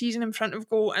brilliant season in front of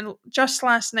goal, and just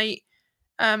last night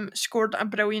scored a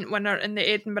brilliant winner in the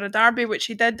Edinburgh Derby, which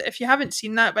he did. If you haven't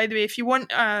seen that, by the way, if you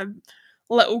want a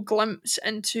little glimpse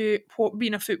into what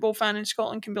being a football fan in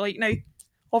Scotland can be like, now,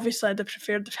 obviously I'd have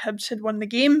preferred if Hibs had won the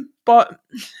game, but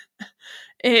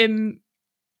seeing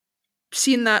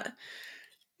that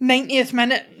 90th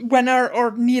minute winner,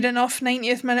 or near enough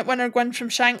 90th minute winner, going from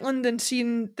Shankland, and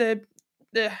seeing the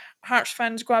Hearts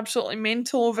fans go absolutely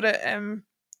mental over it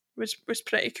was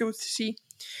pretty cool to see.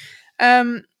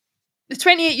 The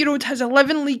 28-year-old has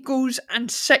 11 league goals and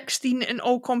 16 in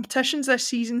all competitions this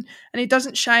season, and he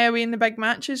doesn't shy away in the big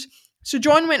matches. So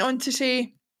John went on to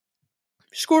say,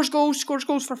 scores goals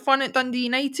for fun at Dundee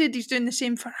United. He's doing the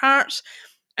same for Hearts,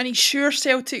 and he's sure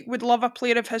Celtic would love a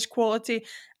player of his quality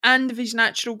and of his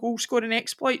natural goal-scoring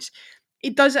exploits. He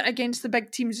does it against the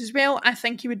big teams as well. I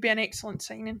think he would be an excellent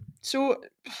signing. So,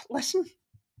 listen,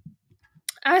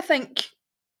 I think,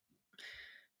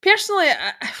 personally,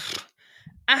 I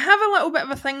have a little bit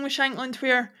of a thing with Shankland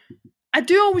where I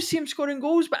do always see him scoring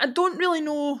goals, but I don't really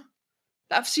know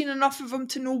that I've seen enough of him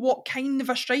to know what kind of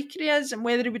a striker he is and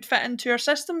whether he would fit into our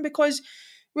system, because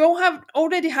we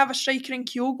already have a striker in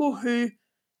Kyogo who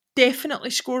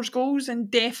definitely scores goals and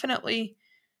definitely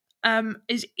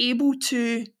is able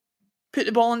to put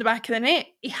the ball in the back of the net.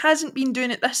 He hasn't been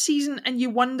doing it this season, and you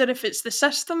wonder if it's the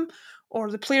system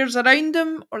or the players around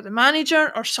him or the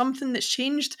manager or something that's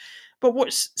changed. But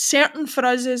what's certain for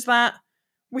us is that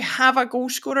we have a goal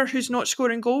scorer who's not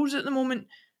scoring goals at the moment.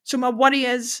 So my worry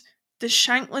is, does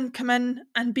Shankland come in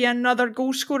and be another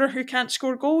goal scorer who can't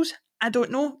score goals? I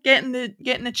don't know. Get in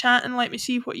the chat and let me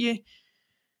see what you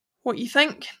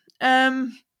think.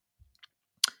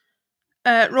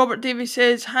 Robert Davies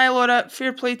says, hi Laura,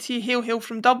 fair play to you, hail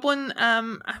from Dublin.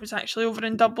 I was actually over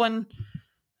in Dublin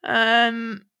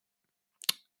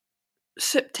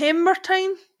September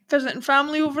time, visiting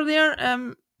family over there.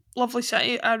 Lovely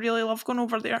city, I really love going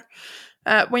over there.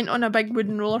 Went on a big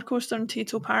wooden roller coaster in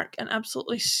Tato Park and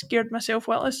absolutely scared myself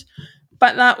witless,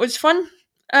 but that was fun.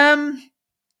 I'm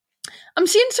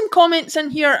seeing some comments in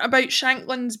here about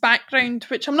Shankland's background,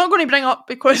 which I'm not going to bring up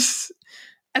because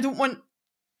I don't want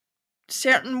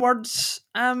certain words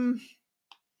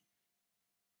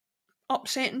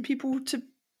upsetting people to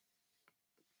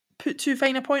put too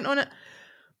fine a point on it.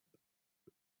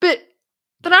 But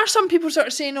there are some people sort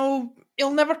of saying, oh,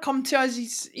 he'll never come to us,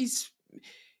 he's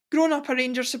grown up a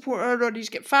Rangers supporter, or he's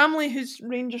got family who's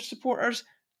Rangers supporters.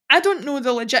 I don't know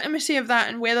the legitimacy of that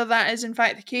and whether that is in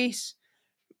fact the case.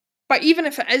 But even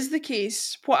if it is the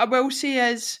case, what I will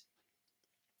say is,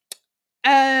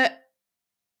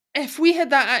 if we had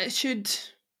that attitude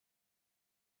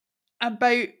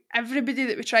about everybody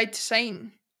that we tried to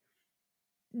sign,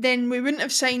 then we wouldn't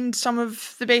have signed some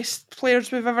of the best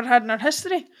players we've ever had in our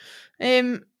history.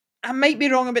 I might be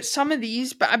wrong about some of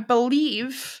these, but I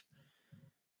believe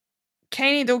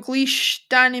Kenny Dalglish,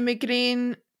 Danny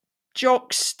McGrain,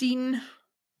 Jock Stein,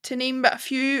 to name but a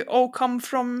few, all come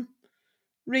from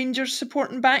Rangers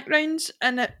supporting backgrounds,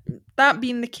 and that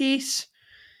being the case,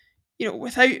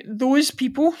 without those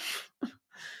people,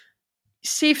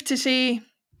 safe to say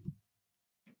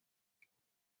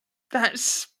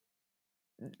that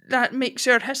makes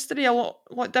our history a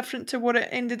lot different to what it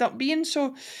ended up being.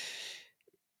 So,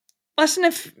 listen,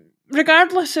 if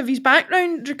regardless of his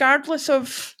background, regardless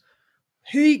of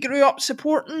who he grew up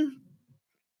supporting,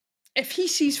 if he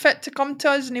sees fit to come to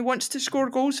us and he wants to score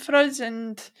goals for us,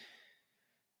 and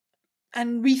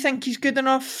we think he's good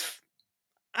enough,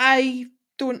 I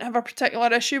don't have a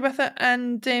particular issue with it.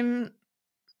 And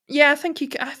I think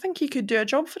he could do a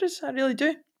job for us. I really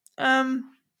do.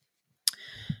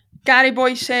 Gary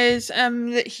Boy says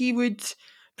that he would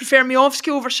prefer Miovski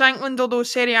over Shankland, although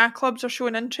Serie A clubs are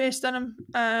showing interest in him.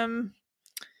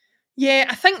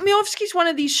 I think Miovski's one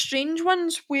of these strange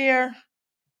ones where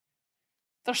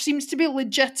there seems to be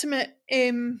legitimate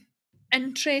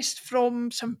interest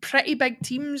from some pretty big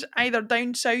teams, either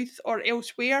down south or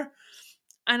elsewhere.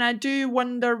 And I do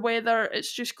wonder whether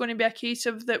it's just going to be a case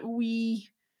of that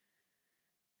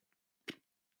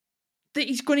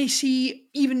he's going to see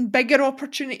even bigger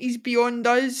opportunities beyond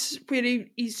us, where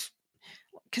he's,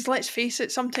 because let's face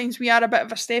it, sometimes we are a bit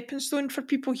of a stepping stone for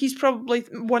people. He's probably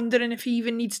wondering if he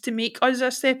even needs to make us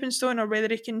a stepping stone or whether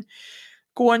he can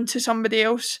go on to somebody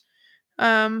else.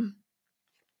 But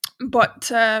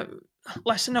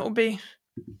listen, it'll be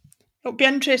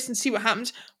interesting to see what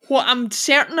happens. What I'm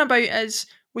certain about is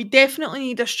we definitely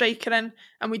need a striker in,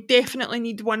 and we definitely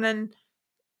need one in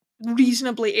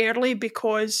reasonably early,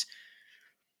 because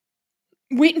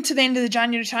waiting to the end of the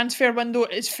January transfer window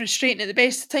is frustrating at the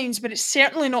best of times, but it's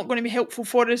certainly not going to be helpful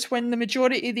for us when the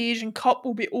majority of the Asian Cup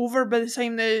will be over by the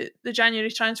time the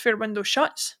January transfer window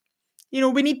shuts.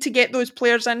 We need to get those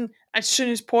players in as soon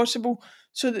as possible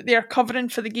so that they are covering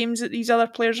for the games that these other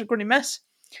players are going to miss.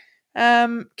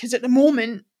 Because at the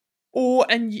moment,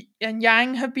 and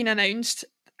Yang have been announced.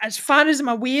 As far as I'm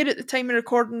aware at the time of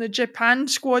recording, the Japan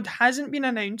squad hasn't been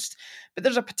announced, but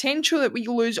there's a potential that we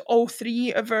lose all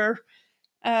three of our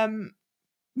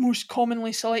most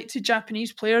commonly selected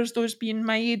Japanese players, those being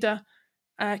Maeda,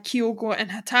 Kyogo and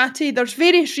Hatate. There's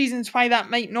various reasons why that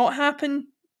might not happen.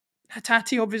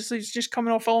 Hatate obviously is just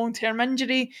coming off a long-term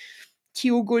injury.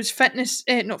 Kyogo's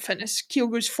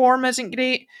Kyogo's form isn't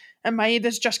great, and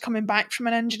Maeda's just coming back from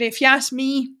an injury. If you ask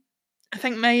me, I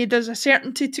think Maeda's a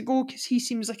certainty to go because he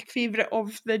seems like a favourite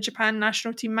of the Japan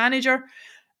national team manager.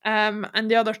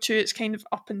 And the other two, it's kind of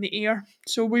up in the air.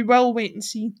 So we will wait and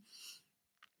see.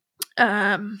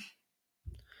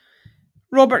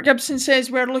 Robert Gibson says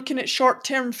we're looking at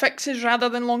short-term fixes rather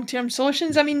than long-term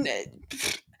solutions. I mean,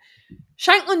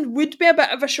 Shankland would be a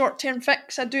bit of a short-term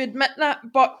fix, I do admit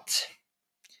that, but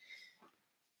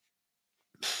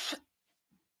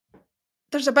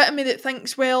there's a bit of me that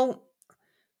thinks, well,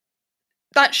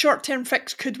 that short-term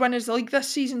fix could win us the league this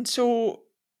season,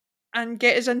 and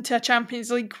get us into a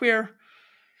Champions League where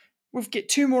we've got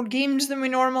 2 more games than we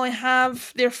normally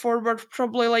have, therefore we're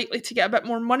probably likely to get a bit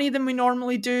more money than we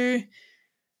normally do.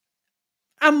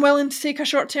 I'm willing to take a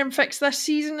short-term fix this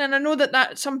season, and I know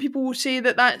that some people will say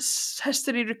that that's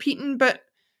history repeating, but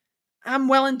I'm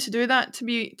willing to do that, to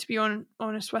be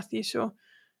honest with you. So,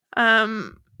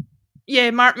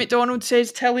 Mark McDonald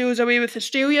says Tillio's away with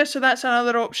Australia, so that's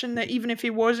another option that even if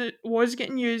he was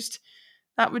getting used,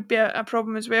 that would be a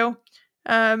problem as well.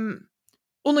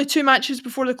 Only 2 matches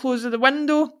before the close of the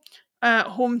window,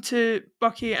 home to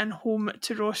Buckie and home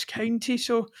to Ross County.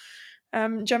 So,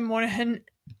 Jim Monaghan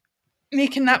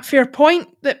making that fair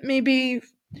point that maybe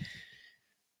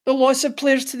the loss of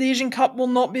players to the Asian Cup will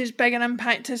not be as big an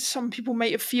impact as some people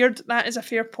might have feared. That is a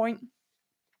fair point.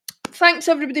 Thanks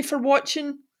everybody for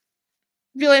watching.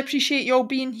 Really appreciate you all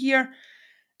being here.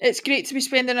 It's great to be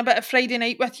spending a bit of Friday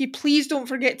night with you. Please don't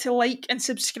forget to like and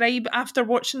subscribe after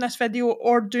watching this video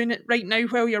or doing it right now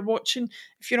while you're watching.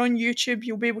 If you're on YouTube,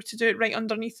 you'll be able to do it right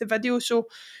underneath the video. So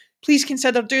please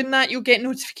consider doing that. You'll get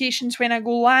notifications when I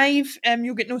go live.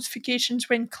 You'll get notifications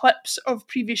when clips of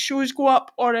previous shows go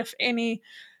up, or if any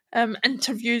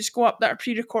interviews go up that are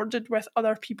pre-recorded with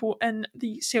other people in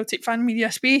the Celtic fan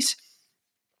media space.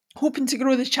 Hoping to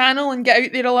grow the channel and get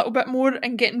out there a little bit more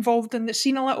and get involved in the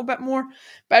scene a little bit more.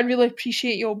 But I really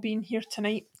appreciate you all being here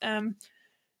tonight.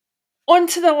 On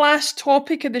to the last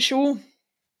topic of the show.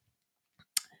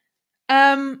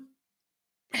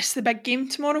 It's the big game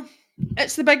tomorrow.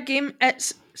 It's the big game.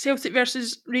 It's Celtic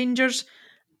versus Rangers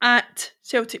at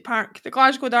Celtic Park. The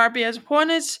Glasgow Derby is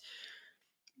upon us.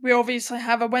 We obviously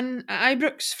have a win at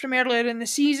Ibrox from earlier in the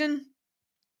season.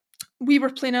 we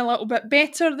were playing a little bit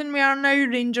better than we are now.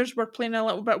 Rangers were playing a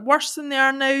little bit worse than they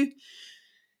are now.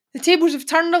 The tables have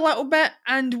turned a little bit,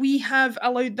 and we have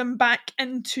allowed them back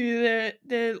into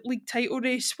the league title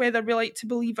race, whether we like to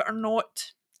believe it or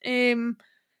not. I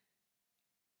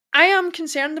am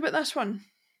concerned about this one.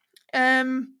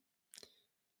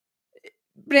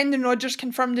 Brendan Rodgers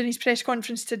confirmed in his press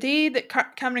conference today that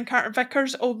Cameron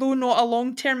Carter-Vickers, although not a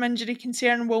long-term injury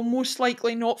concern, will most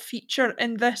likely not feature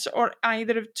in this or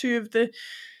either of two of the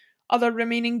other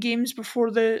remaining games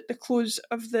before the close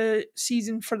of the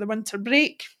season for the winter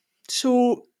break.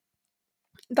 So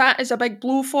that is a big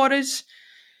blow for us.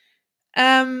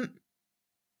 And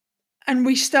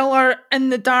we still are in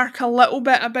the dark a little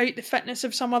bit about the fitness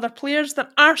of some other players.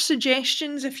 There are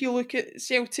suggestions, if you look at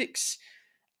Celtic's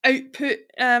output,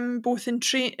 both in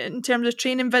terms of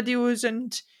training videos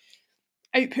and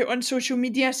output on social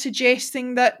media,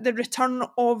 suggesting that the return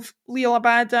of Liel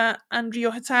Abada and Rio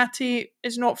Hatate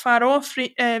is not far off.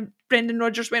 Brendan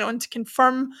Rodgers went on to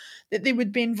confirm that they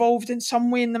would be involved in some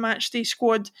way in the matchday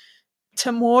squad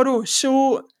tomorrow.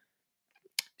 So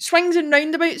swings and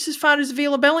roundabouts as far as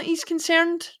availability is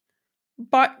concerned,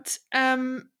 but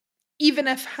even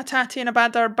if Hatate and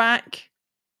Abada are back,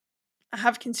 I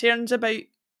have concerns about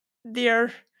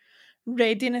their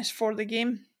readiness for the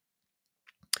game.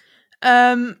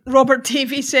 Robert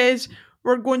Davey says,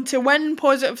 we're going to win,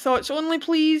 positive thoughts only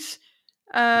please.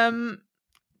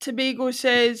 Tobago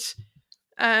says,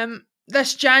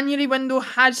 this January window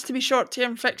has to be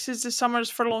short-term fixes, the summer's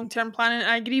for long-term planning.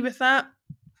 I agree with that.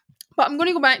 But I'm going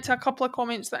to go back to a couple of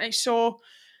comments that I saw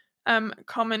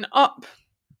coming up.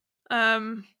 Let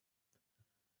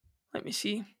me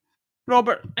see.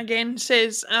 Robert again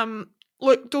says,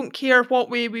 look, don't care what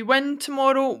way we win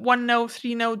tomorrow. 1-0,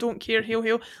 3-0, don't care, hail,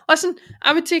 hail. Listen,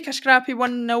 I would take a scrappy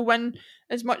 1-0 win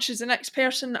as much as the next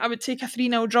person. I would take a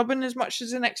 3-0 drubbing as much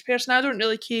as the next person. I don't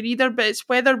really care either, but it's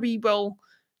whether we will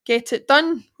get it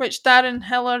done, which Darren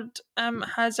Hillard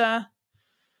has a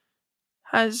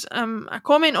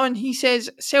comment on. He says,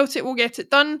 Celtic will get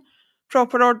it done.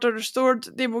 Proper order restored.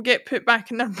 They will get put back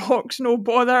in their box, no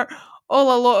bother.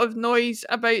 All a lot of noise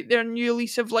about their new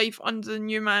lease of life under the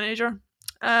new manager.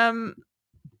 Now,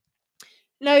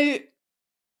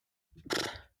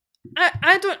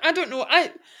 I don't know.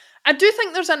 I do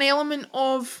think there's an element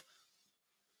of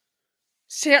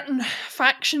certain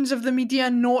factions of the media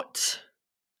not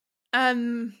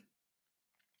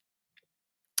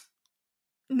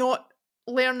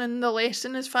learning the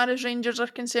lesson as far as Rangers are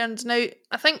concerned. Now,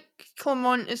 I think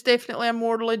Clement is definitely a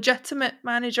more legitimate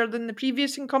manager than the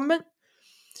previous incumbent.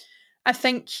 I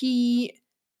think he,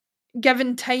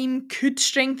 given time, could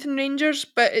strengthen Rangers,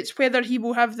 but it's whether he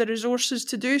will have the resources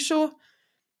to do so.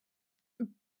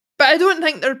 But I don't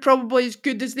think they're probably as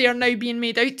good as they are now being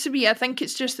made out to be. I think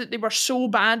it's just that they were so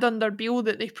bad under Beale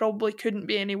that they probably couldn't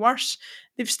be any worse.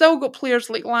 They've still got players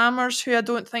like Lammers, who I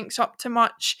don't think's up to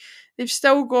much. They've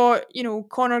still got,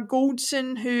 Connor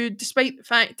Goldson, who, despite the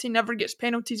fact he never gets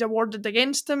penalties awarded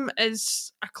against him,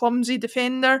 is a clumsy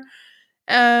defender.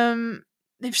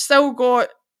 They've still got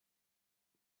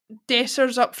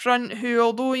Dessers up front, who,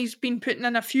 although he's been putting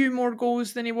in a few more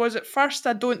goals than he was at first,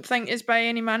 I don't think is by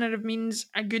any manner of means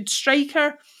a good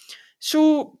striker.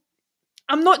 So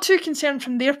I'm not too concerned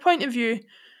from their point of view,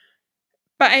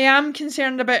 but I am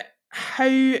concerned about how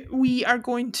we are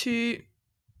going to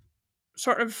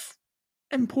sort of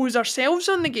impose ourselves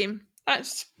on the game.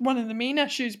 That's one of the main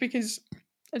issues, because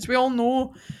as we all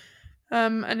know,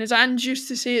 and as Ange used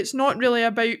to say, it's not really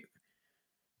about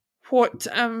what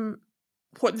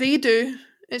they do,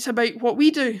 it's about what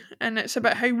we do, and it's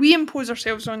about how we impose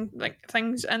ourselves on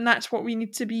things, and that's what we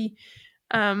need to be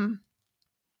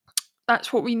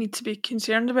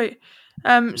concerned about.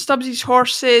 Stubbsy's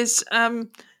Horse says,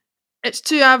 it's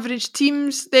two average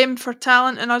teams, them for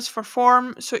talent and us for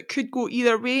form, so it could go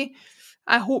either way.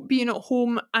 I hope being at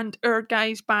home and our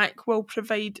guys back will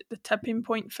provide the tipping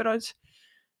point for us.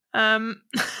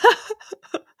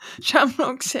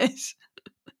 Shamrock says,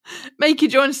 Mikey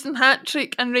Johnston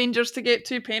hat-trick and Rangers to get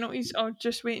 2 penalties. Oh,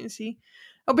 just wait and see.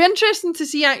 It'll be interesting to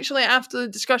see, actually, after the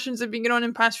discussions that have been going on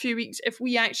in the past few weeks, if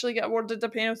we actually get awarded a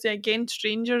penalty against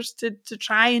Rangers to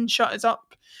try and shut us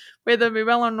up. Whether we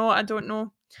will or not, I don't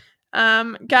know.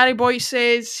 Gary Boyce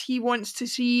says he wants to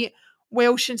see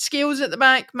Welsh and Scales at the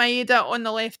back, Maeda on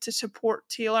the left to support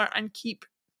Taylor and keep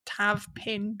Tav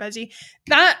Penn busy.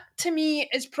 That, to me,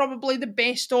 is probably the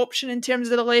best option in terms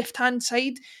of the left-hand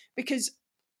side, because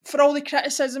for all the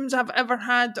criticisms I've ever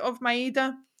had of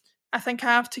Maeda, I think I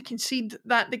have to concede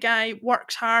that the guy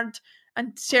works hard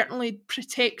and certainly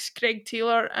protects Greg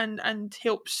Taylor and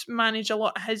helps manage a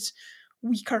lot of his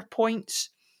weaker points.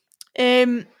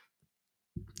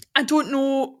 I don't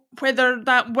know whether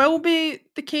that will be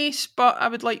the case, but I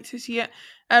would like to see it.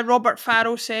 Robert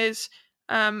Farrell says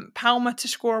Palma to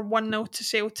score 1-0 to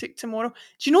Celtic tomorrow.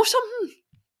 Do you know something?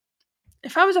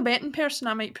 If I was a betting person,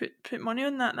 I might put money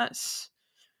on that.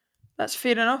 That's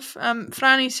fair enough.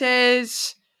 Franny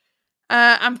says,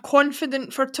 I'm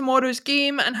confident for tomorrow's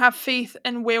game and have faith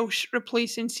in Welsh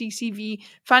replacing CCV.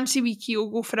 Fancy wee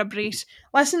Kyogo for a brace.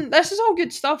 Listen, this is all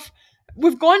good stuff.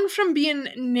 We've gone from being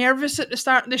nervous at the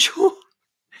start of the show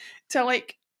to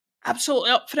like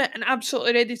absolutely up for it and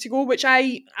absolutely ready to go, which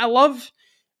I love.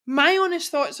 My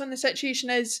honest thoughts on the situation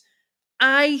is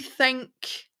I think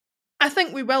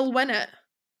we will win it,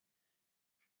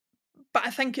 but I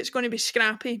think it's going to be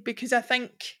scrappy because I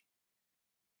think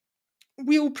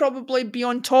we'll probably be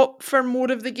on top for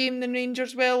more of the game than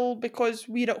Rangers will because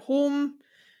we're at home.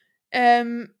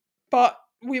 But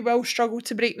we will struggle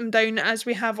to break them down as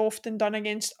we have often done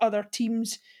against other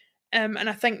teams. And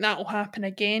I think that will happen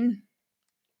again.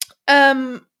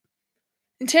 In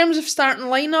terms of starting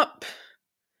lineup,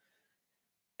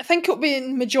 I think it'll be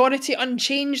in majority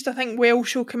unchanged. I think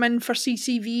Welsh will come in for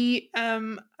CCV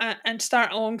and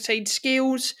start alongside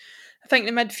Scales. I think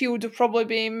the midfield will probably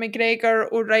be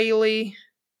McGregor, O'Reilly,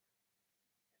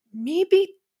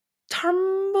 maybe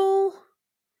Turnbull,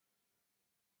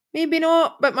 maybe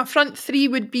not. But my front three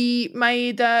would be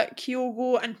Maeda,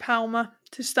 Kyogo, and Palma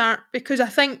to start because I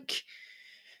think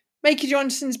Mikey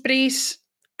Johnson's brace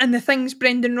and the things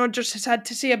Brendan Rodgers has had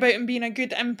to say about him being a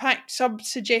good impact sub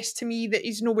suggest to me that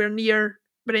he's nowhere near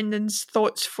Brendan's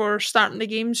thoughts for starting the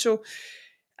game. So,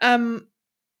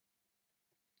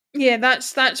 yeah,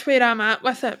 that's where I'm at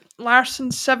with it.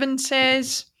 Larson7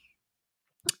 says,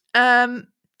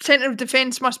 centre of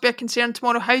defence must be a concern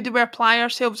tomorrow. How do we apply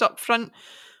ourselves up front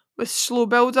with slow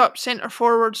build-up? Centre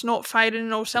forwards not firing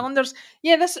in all cylinders.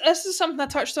 Yeah, this is something I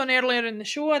touched on earlier in the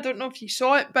show. I don't know if you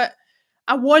saw it, but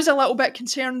I was a little bit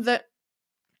concerned that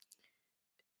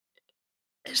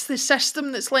it's the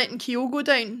system that's letting Kyogo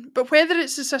down. But whether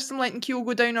it's the system letting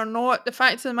Kyogo down or not, the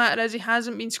fact of the matter is he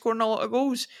hasn't been scoring a lot of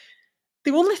goals.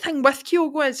 The only thing with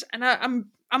Kyogo is, and I'm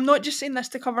not just saying this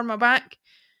to cover my back,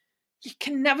 you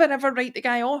can never ever write the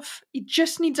guy off. He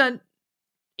just needs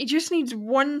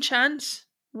one chance.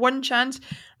 One chance.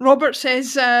 Robert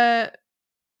says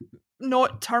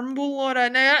not Turnbull, Laura.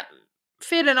 Now,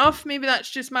 fair enough, maybe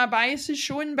that's just my biases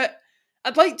showing, but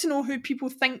I'd like to know who people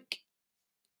think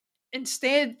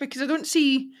instead, because I don't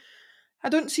see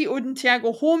Odin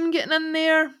Thiago Home getting in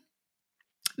there.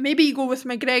 Maybe you go with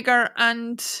McGregor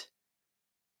and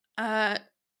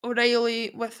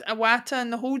O'Reilly with Iwata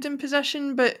in the holding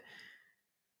position, but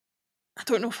I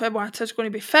don't know if Iwata's going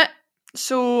to be fit,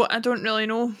 so I don't really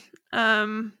know.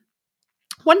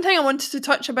 One thing I wanted to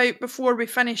touch about before we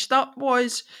finished up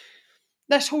was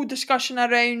this whole discussion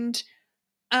around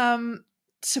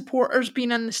supporters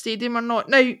being in the stadium or not.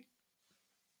 Now,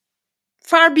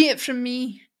 far be it from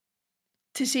me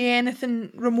to say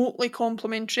anything remotely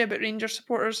complimentary about Rangers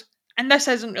supporters, and this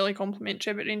isn't really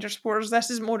complimentary about Rangers supporters, this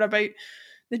is more about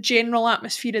the general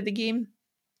atmosphere of the game.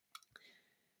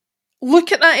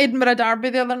 Look at that Edinburgh derby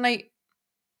the other night.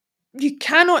 You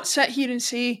cannot sit here and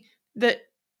say that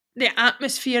the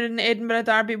atmosphere in the Edinburgh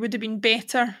derby would have been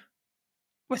better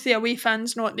with the away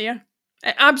fans not there.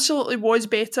 It absolutely was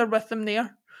better with them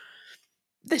there.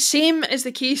 The same is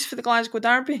the case for the Glasgow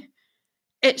derby.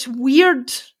 It's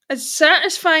weird. As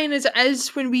satisfying as it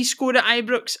is when we score at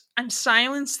Ibrox and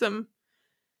silence them,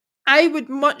 I would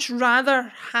much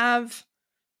rather have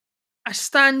a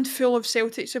stand full of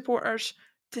Celtic supporters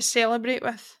to celebrate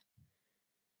with.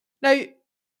 Now,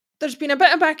 there's been a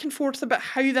bit of back and forth about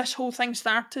how this whole thing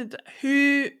started,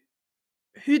 who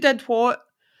did what,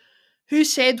 who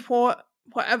said what,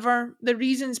 whatever, the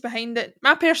reasons behind it.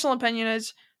 My personal opinion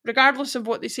is, regardless of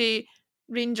what they say,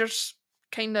 Rangers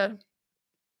kind of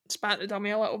spat the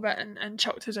dummy a little bit and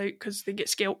chucked us out because they get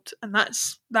scalped, and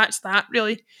that's that,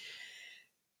 really.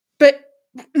 But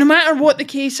no matter what the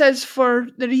case is for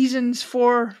the reasons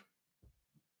for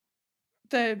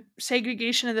the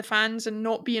segregation of the fans and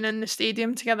not being in the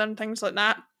stadium together and things like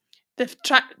that,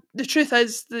 the truth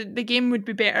is the game would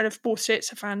be better if both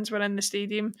sets of fans were in the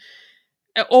stadium.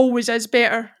 It always is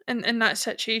better in that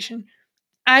situation.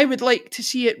 I would like to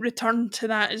see it return to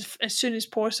that as soon as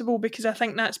possible, because I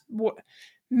think that's what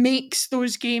makes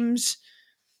those games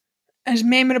as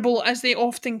memorable as they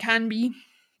often can be.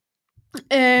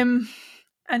 And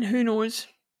who knows?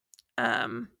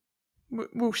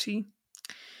 We'll see.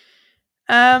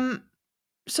 Some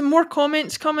more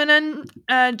comments coming in.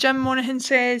 Jim Monaghan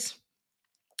says,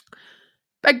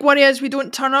 big worry is we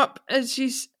don't turn up, as you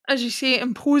say,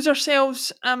 impose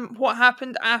ourselves. What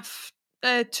happened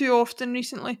too often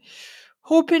recently.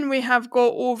 Hoping we have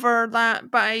got over that,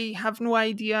 but I have no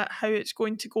idea how it's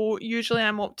going to go. Usually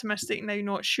I'm optimistic, now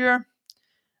not sure.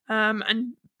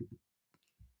 And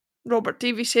Robert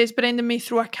Davies says Brendan may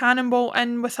throw a cannonball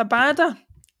in with Abada.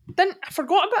 I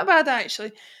forgot about Abada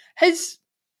actually.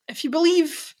 If you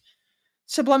believe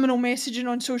subliminal messaging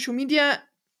on social media,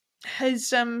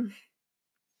 his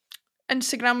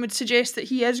Instagram would suggest that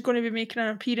he is going to be making an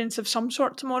appearance of some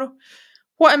sort tomorrow.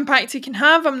 What impact he can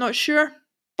have, I'm not sure,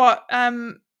 but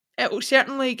it will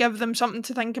certainly give them something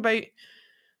to think about.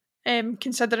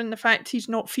 Considering the fact he's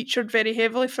not featured very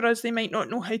heavily for us, they might not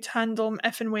know how to handle him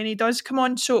if and when he does come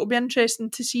on, so it'll be interesting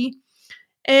to see.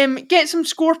 Get some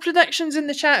score predictions in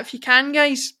the chat if you can,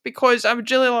 guys, because I would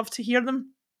really love to hear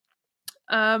them.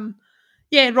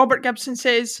 Robert Gibson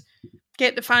says,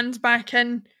 get the fans back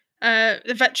in.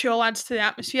 The vitriol adds to the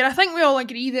atmosphere. I think we all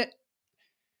agree that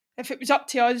if it was up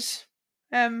to us,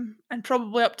 and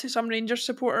probably up to some Rangers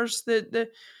supporters, the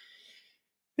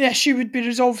issue would be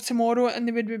resolved tomorrow and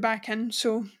they would be back in.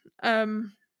 So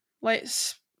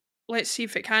let's see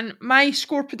if it can. My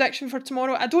score prediction for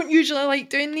tomorrow, I don't usually like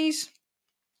doing these,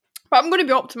 but I'm going to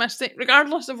be optimistic,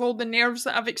 regardless of all the nerves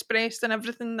that I've expressed and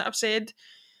everything that I've said.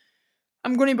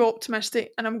 I'm going to be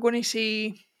optimistic, and I'm going to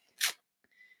say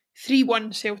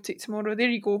 3-1 Celtic tomorrow. There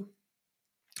you go.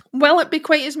 Will it be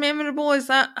quite as memorable as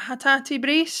that Hatate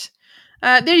brace?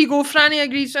 There you go. Franny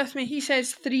agrees with me. He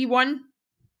says 3-1.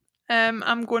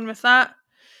 I'm going with that.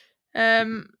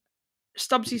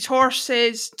 Stubbsy's horse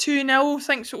says 2-0.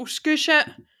 Thinks it will scoosh it.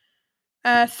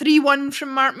 3-1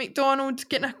 from Mark McDonald.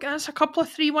 That's a couple of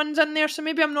 3-1s in there, so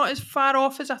maybe I'm not as far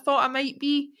off as I thought I might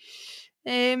be.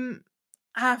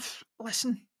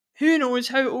 Listen, who knows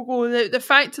how it will go. The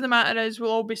fact of the matter is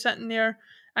we'll all be sitting there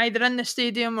either in the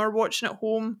stadium or watching at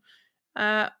home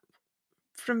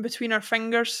from between our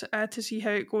fingers to see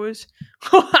how it goes.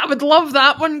 I would love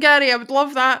that one, Gary. I would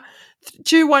love that.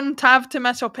 2-1 Tav to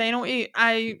miss a penalty.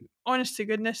 Honest to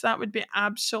goodness, that would be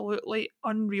absolutely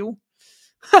unreal.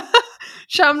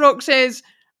 Shamrock says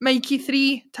Mikey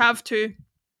 3, Tav 2.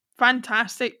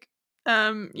 Fantastic.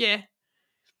 Yeah.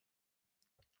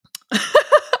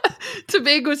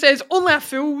 Tobago says only a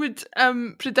fool would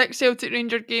predict Celtic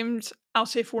Ranger games. I'll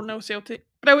say 4-0 Celtic.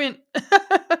 Brilliant.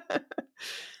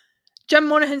 Jim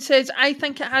Monaghan says, I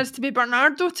think it has to be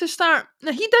Bernardo to start.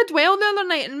 Now, he did well the other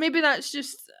night, and maybe that's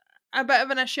just a bit of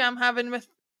an issue I'm having with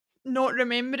not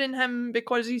remembering him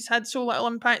because he's had so little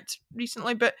impact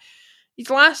recently, but his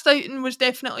last outing was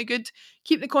definitely good.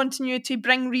 Keep the continuity,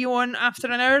 bring Rio on after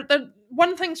an hour.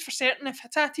 One thing's for certain, if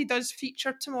Hatate does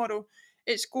feature tomorrow,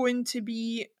 it's going to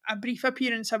be a brief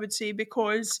appearance, I would say,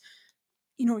 because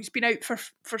he's been out for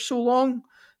so long.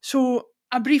 So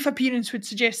a brief appearance would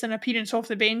suggest an appearance off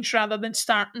the bench rather than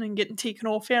starting and getting taken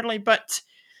off early. But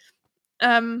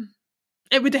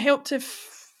it would have helped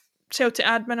if Celtic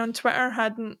admin on Twitter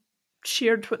hadn't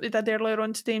shared what they did earlier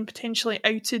on today and potentially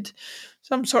outed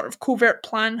some sort of covert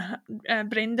plan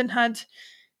Brendan had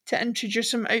to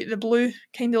introduce him out of the blue,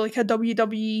 kind of like a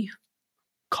WWE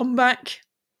comeback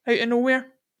out of nowhere.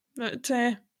 But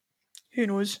who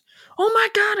knows? Oh my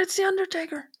god, it's The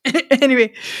Undertaker.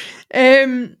 Anyway,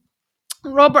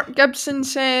 Robert Gibson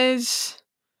says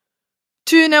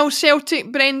 2-0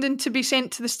 Celtic, Brendan to be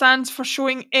sent to the stands for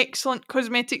showing excellent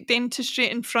cosmetic dentistry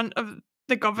in front of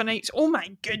the Governites. Oh my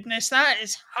goodness, that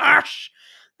is harsh.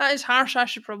 That is harsh. I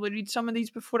should probably read some of these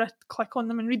before I click on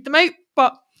them and read them out.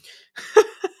 But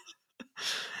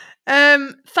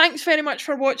thanks very much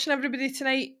for watching, everybody,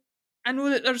 tonight. I know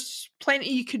that there's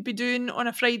plenty you could be doing on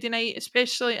a Friday night,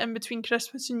 especially in between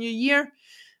Christmas and New Year.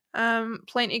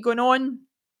 Plenty going on.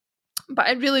 But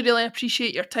I really, really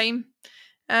appreciate your time.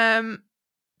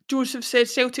 Joseph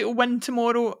says Celtic will win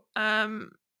tomorrow.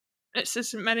 It's the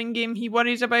St Mirren game he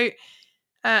worries about.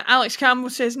 Alex Campbell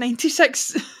says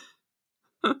 96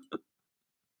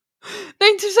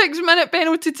 minute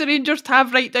penalty to Rangers to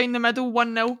have right down the middle,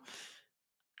 1-0.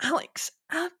 Alex,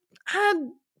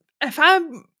 if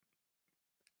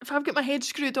I've got my head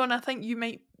screwed on, I think you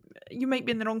might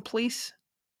be in the wrong place,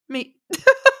 mate.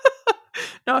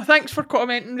 No, thanks for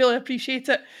commenting. Really appreciate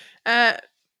it.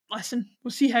 Listen,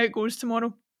 we'll see how it goes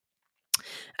tomorrow.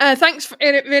 Thanks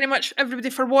very much, everybody,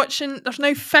 for watching. There's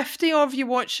now 50 of you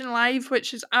watching live,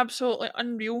 which is absolutely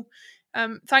unreal.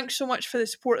 Thanks so much for the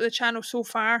support of the channel so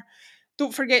far.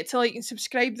 Don't forget to like and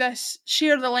subscribe this.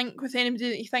 Share the link with anybody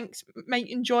that you think might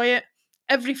enjoy it.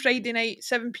 Every Friday night,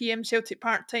 7 p.m, Celtic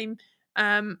Park time.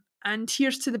 And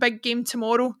here's to the big game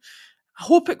tomorrow. I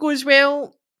hope it goes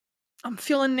well. I'm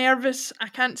feeling nervous. I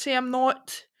can't say I'm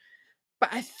not. But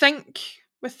I think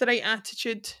with the right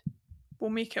attitude,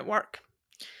 we'll make it work.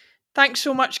 Thanks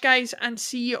so much, guys, and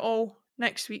see you all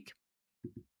next week.